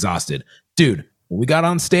really exhausted. Dude, when we got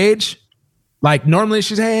on stage, like normally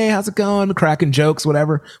she's, hey, how's it going? Cracking jokes,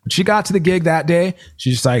 whatever. When she got to the gig that day,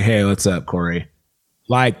 she's just like, hey, what's up, Corey?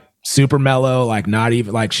 Like super mellow, like not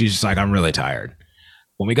even, like she's just like, I'm really tired.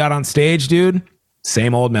 When we got on stage, dude,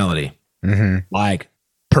 same old Melody. Mm-hmm. Like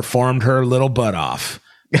performed her little butt off.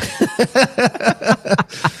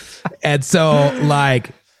 And so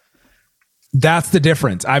like that's the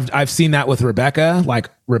difference. I've seen that with Rebecca,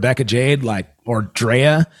 like Rebecca Jade, like, or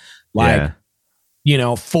Drea, like, you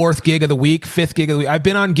know, 4th gig of the week, 5th gig of the week. I've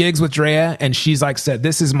been on gigs with Drea and she's like said,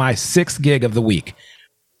 this is my 6th gig of the week,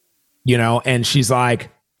 you know, and she's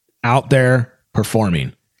like out there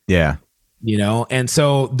performing. Yeah. You know, and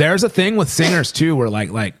so there's a thing with singers too, where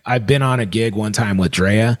like I've been on a gig one time with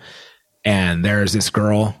Drea, and there's this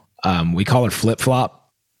girl, we call her Flip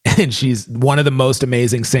Flop, and she's one of the most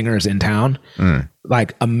amazing singers in town,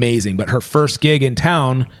 like amazing. But her first gig in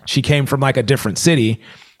town, she came from like a different city,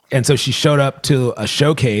 and so she showed up to a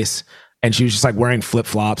showcase, and she was just like wearing flip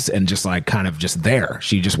flops and just like kind of just there.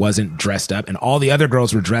 She just wasn't dressed up, and all the other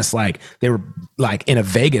girls were dressed like they were like in a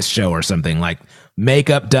Vegas show or something, like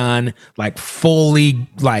makeup done, like fully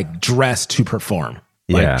like dressed to perform,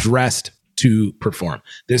 like dressed to perform.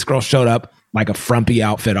 This girl showed up like a frumpy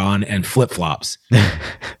outfit on and flip flops.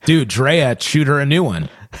 Dude, Drea chewed her a new one.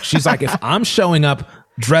 She's like, if I'm showing up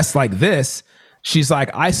dressed like this, she's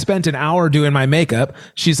like, I spent an hour doing my makeup.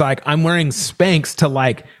 She's like, I'm wearing Spanx to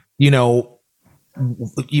like, you know,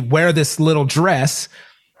 you wear this little dress.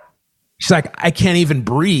 She's like, I can't even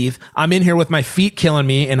breathe. I'm in here with my feet killing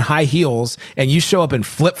me in high heels, and you show up in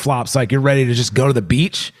flip flops like you're ready to just go to the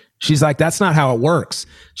beach. She's like, that's not how it works.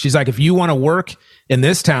 She's like, if you want to work in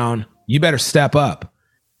this town, you better step up.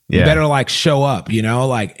 You better like show up, you know,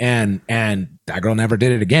 like, and that girl never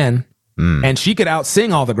did it again. And she could out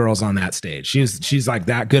sing all the girls on that stage. She's like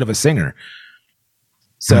that good of a singer.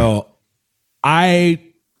 So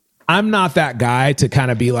I'm not that guy to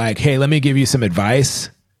kind of be like, hey, let me give you some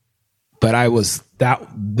advice. But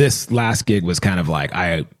this last gig was kind of like,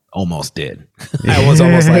 I almost did. I was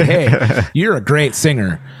almost like, hey, you're a great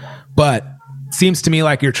singer, but it seems to me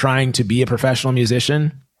like you're trying to be a professional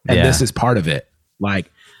musician. And this is part of it.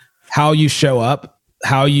 Like how you show up,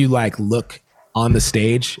 how you like look on the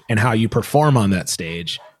stage and how you perform on that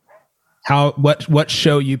stage, what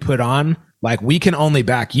show you put on. Like we can only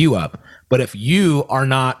back you up. But if you are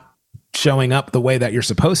not showing up the way that you're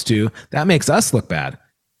supposed to, that makes us look bad.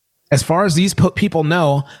 As far as these people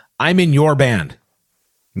know, I'm in your band.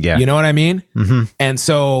 Yeah. You know what I mean? Mm-hmm. And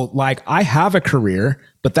so like I have a career,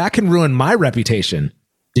 but that can ruin my reputation.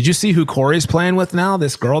 Did you see who Corey's playing with now?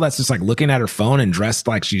 This girl that's just like looking at her phone and dressed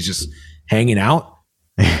like she's just hanging out.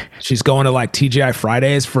 She's going to like TGI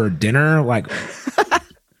Fridays for dinner. Like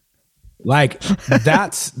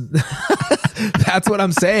that's what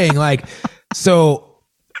I'm saying. Like, so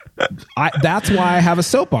that's why I have a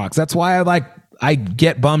soapbox. That's why I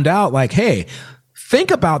get bummed out. Like, hey, think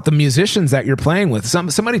about the musicians that you're playing with.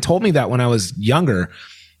 Somebody told me that when I was younger,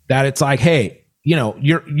 that it's like, hey, you know,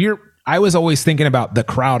 I was always thinking about the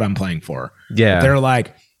crowd I'm playing for. Yeah. They're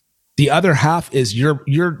like, the other half is you're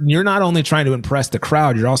not only trying to impress the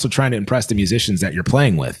crowd, you're also trying to impress the musicians that you're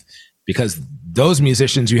playing with, because those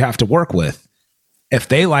musicians you have to work with. If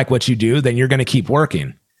they like what you do, then you're going to keep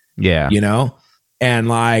working. Yeah. You know? And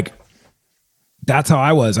like, that's how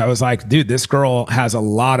I was. I was like, dude, this girl has a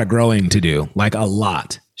lot of growing to do, like a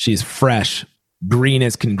lot. She's fresh, green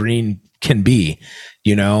as green can be,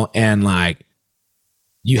 you know? And like,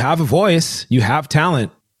 you have a voice, you have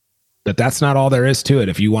talent, but that's not all there is to it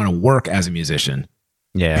if you want to work as a musician.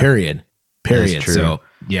 Yeah. Period. So,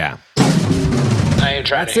 yeah. I ain't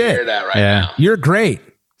trying to hear that right now. You're great.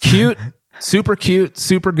 Cute, super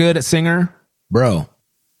good at singer. Bro,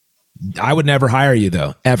 I would never hire you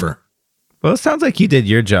though, ever. Well, it sounds like you did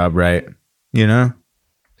your job right, you know?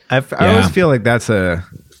 I always feel like I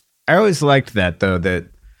always liked that though, that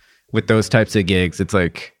with those types of gigs, it's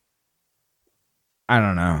like, I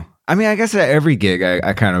don't know. I mean, I guess at every gig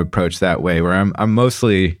I kind of approach that way, where I'm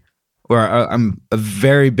a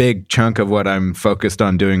very big chunk of what I'm focused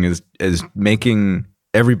on doing is making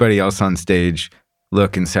everybody else on stage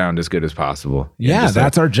look and sound as good as possible. Yeah,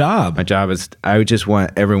 that's our job. My job is, I just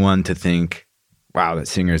want everyone to think, wow, that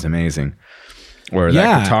singer's amazing. Or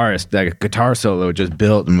that guitarist, that guitar solo just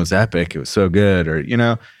built and was epic. It was so good. Or, you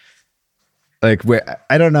know, like,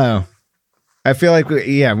 I don't know. I feel like,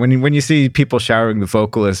 when you see people showering the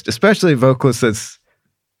vocalist, especially a vocalist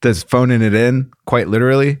that's phoning it in, quite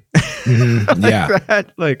literally. Mm-hmm.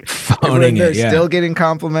 That, like phoning it, still getting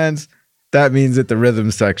compliments. That means that the rhythm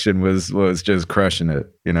section was just crushing it,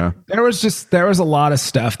 you know? There was a lot of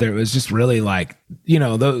stuff that was just really like, you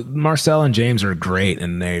know, Marcel and James are great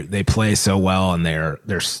and they play so well, and they're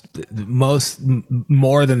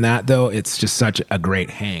more than that though, it's just such a great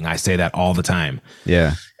hang. I say that all the time.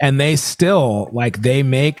 Yeah. And they still like, they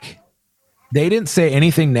didn't say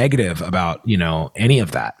anything negative about, you know, any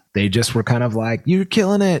of that. They just were kind of like, you're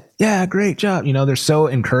killing it. Yeah, great job. You know, they're so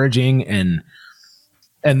encouraging, and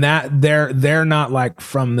that they're not like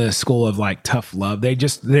from the school of like tough love. They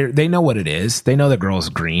know what it is. They know the girl's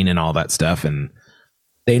green and all that stuff. And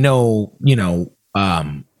they know, you know,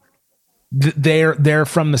 they're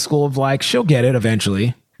from the school of like, she'll get it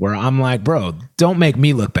eventually, where I'm like, bro, don't make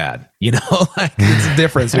me look bad. You know, like it's the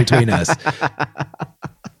difference between us.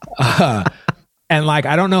 And like,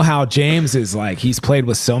 I don't know how James is like, he's played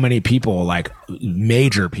with so many people, like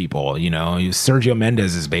major people, you know, Sergio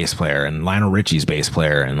Mendes is bass player and Lionel Richie's bass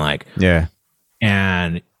player. And like, yeah.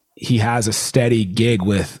 And he has a steady gig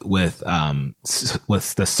with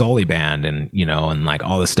the Soli band and, you know, and like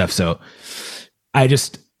all this stuff. So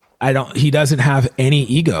he doesn't have any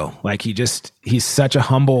ego. Like he's such a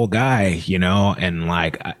humble guy, you know, and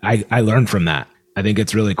like, I learned from that. I think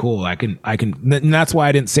it's really cool. I can, and that's why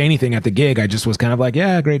I didn't say anything at the gig. I just was kind of like,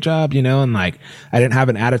 yeah, great job, you know, and like, I didn't have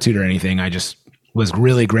an attitude or anything. I just was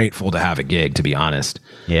really grateful to have a gig, to be honest.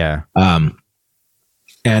 Yeah.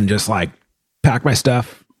 And just like packed my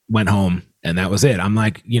stuff, went home, and that was it. I'm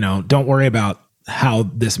like, you know, don't worry about how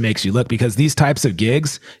this makes you look, because these types of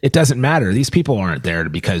gigs, it doesn't matter. These people aren't there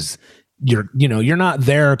because you're not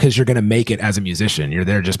there because you're going to make it as a musician. You're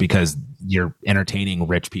there just because you're entertaining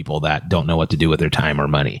rich people that don't know what to do with their time or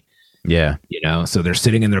money. Yeah. You know, so they're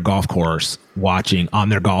sitting in their golf course on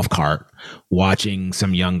their golf cart, watching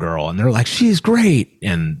some young girl, and they're like, she's great.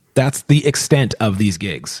 And that's the extent of these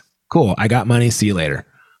gigs. Cool. I got money. See you later.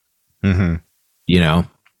 Mm-hmm. You know,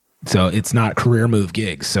 so it's not career move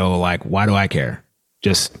gigs. So like, why do I care?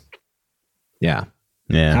 Just, yeah.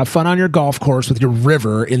 Yeah. Have fun on your golf course with your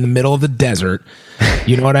river in the middle of the desert.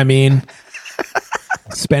 You know what I mean?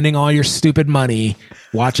 Spending all your stupid money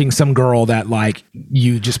watching some girl that like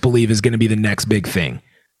you just believe is going to be the next big thing.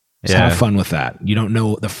 Just have fun with that. You don't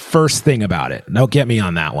know the first thing about it. Don't get me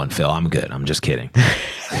on that one, Phil. I'm good. I'm just kidding.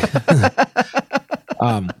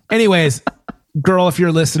 Anyways, girl, if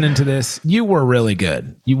you're listening to this, you were really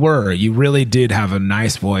good. You really did have a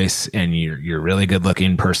nice voice, and you're a really good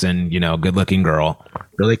looking person, you know, good looking girl,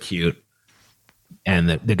 really cute. And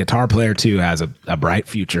the guitar player too has a bright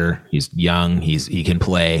future. He's young. He can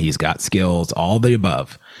play. He's got skills, all the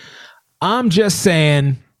above. I'm just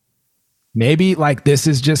saying, maybe like this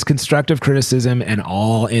is just constructive criticism and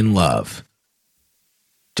all in love.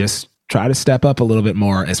 Just try to step up a little bit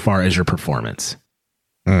more as far as your performance.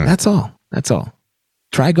 That's all.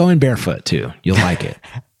 Try going barefoot too. You'll like it.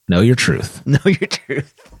 Know your truth. Know your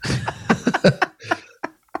truth.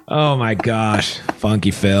 Oh my gosh.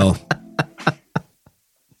 Funky Phil.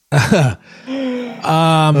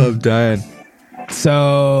 I'm dying.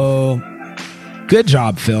 So good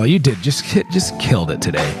job, Phil. You did just killed it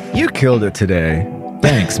today. You killed it today.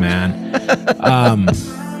 Thanks, man.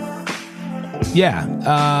 yeah,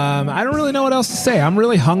 I don't really know what else to say. I'm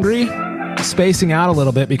really hungry, spacing out a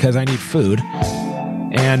little bit because I need food.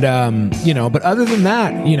 And, but other than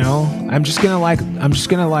that, I'm just gonna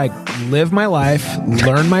live my life,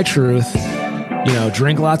 learn my truth,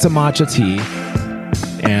 drink lots of matcha tea.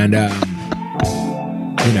 And,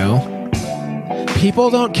 people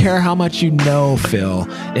don't care how much you know, Phil,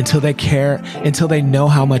 until they know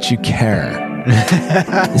how much you care.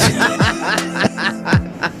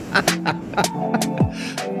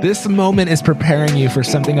 This moment is preparing you for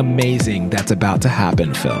something amazing that's about to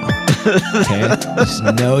happen, Phil. Okay? Just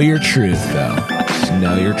know your truth, Phil. Just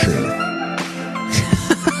know your truth.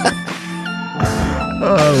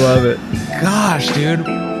 Oh, I love it. Gosh, dude.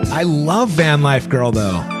 I love Van Life Girl,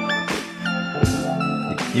 though.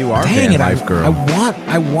 You are Van Life Girl.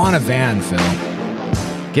 I want a van, Phil.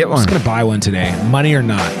 Get one. I'm just going to buy one today. Money or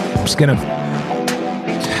not. I'm just going to...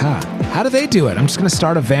 How do they do it? I'm just going to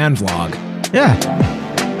start a van vlog. Yeah.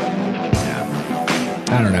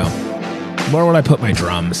 I don't know. Where would I put my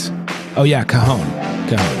drums? Oh, yeah, cajon.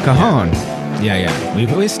 Yeah.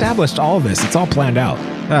 We established all of this. It's all planned out.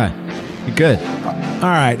 You're good. All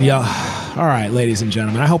right, y'all. All right, ladies and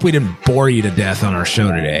gentlemen. I hope we didn't bore you to death on our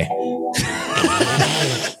show today.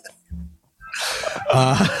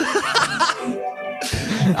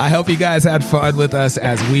 I hope you guys had fun with us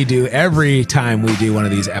as we do every time we do one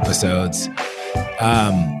of these episodes.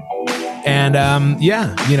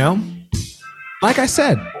 Like I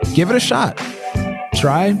said, give it a shot.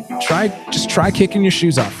 Just try kicking your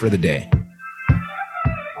shoes off for the day.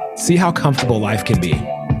 See how comfortable life can be.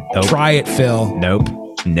 Nope. Try it, Phil. Nope.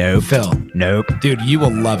 Phil. Nope. Dude, you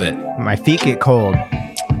will love it. My feet get cold.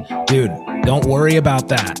 Dude, don't worry about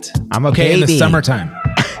that. I'm okay. In the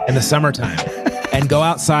summertime. And go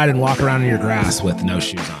outside and walk around in your grass with no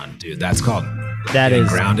shoes on. Dude, that's called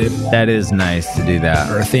grounded. That is nice to do that.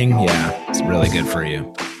 Earthing, yeah. It's really good for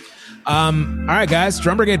you. All right, guys.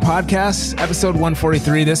 Drum Brigade Podcast, episode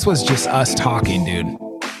 143. This was just us talking, dude.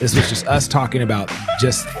 This was just us talking about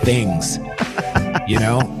just things.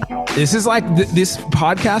 This is like this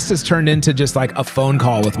podcast has turned into just like a phone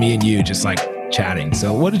call with me and you, just like chatting.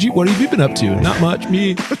 So what have you been up to? Not much,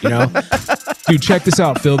 me. Dude, check this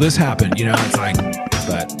out, Phil. This happened. It's like,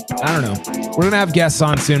 but I don't know. We're gonna have guests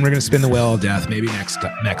on soon. We're gonna spin the wheel of death, maybe next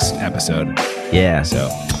episode. Yeah. So,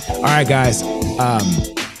 all right, guys.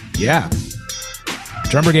 Yeah.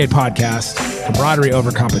 Drum Brigade Podcast, camaraderie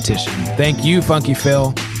over competition. Thank you, Funky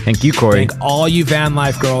Phil. Thank you, Corey. Thank all you van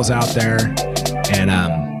life girls out there. And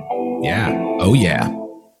yeah. Oh yeah.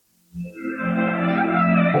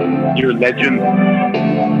 You're a legend.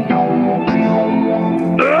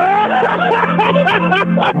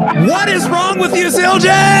 What is wrong with you,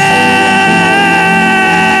 Zildjian?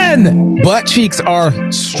 Butt cheeks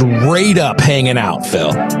are straight up hanging out,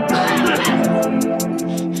 Phil.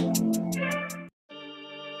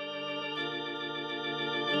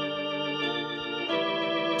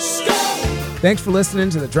 Thanks for listening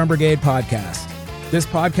to the Drum Brigade Podcast. This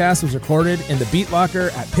podcast was recorded in the Beat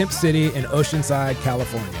Locker at Pimp City in Oceanside,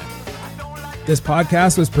 California. This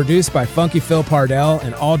podcast was produced by Funky Phil Pardell,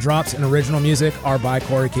 and all drops and original music are by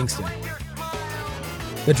Corey Kingston.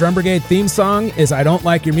 The Drum Brigade theme song is I Don't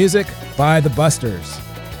Like Your Music by The Busters.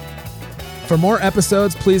 For more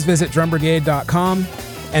episodes, please visit drumbrigade.com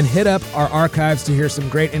and hit up our archives to hear some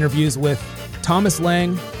great interviews with Thomas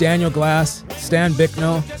Lang, Daniel Glass, Stan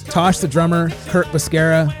Bicknell, Tosh the drummer, Kurt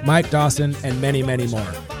Busquera, Mike Dawson, and many, many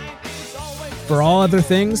more. For all other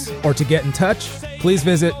things, or to get in touch, please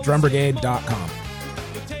visit drumbrigade.com.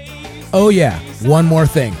 Oh yeah, one more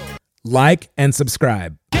thing. Like and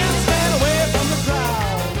subscribe.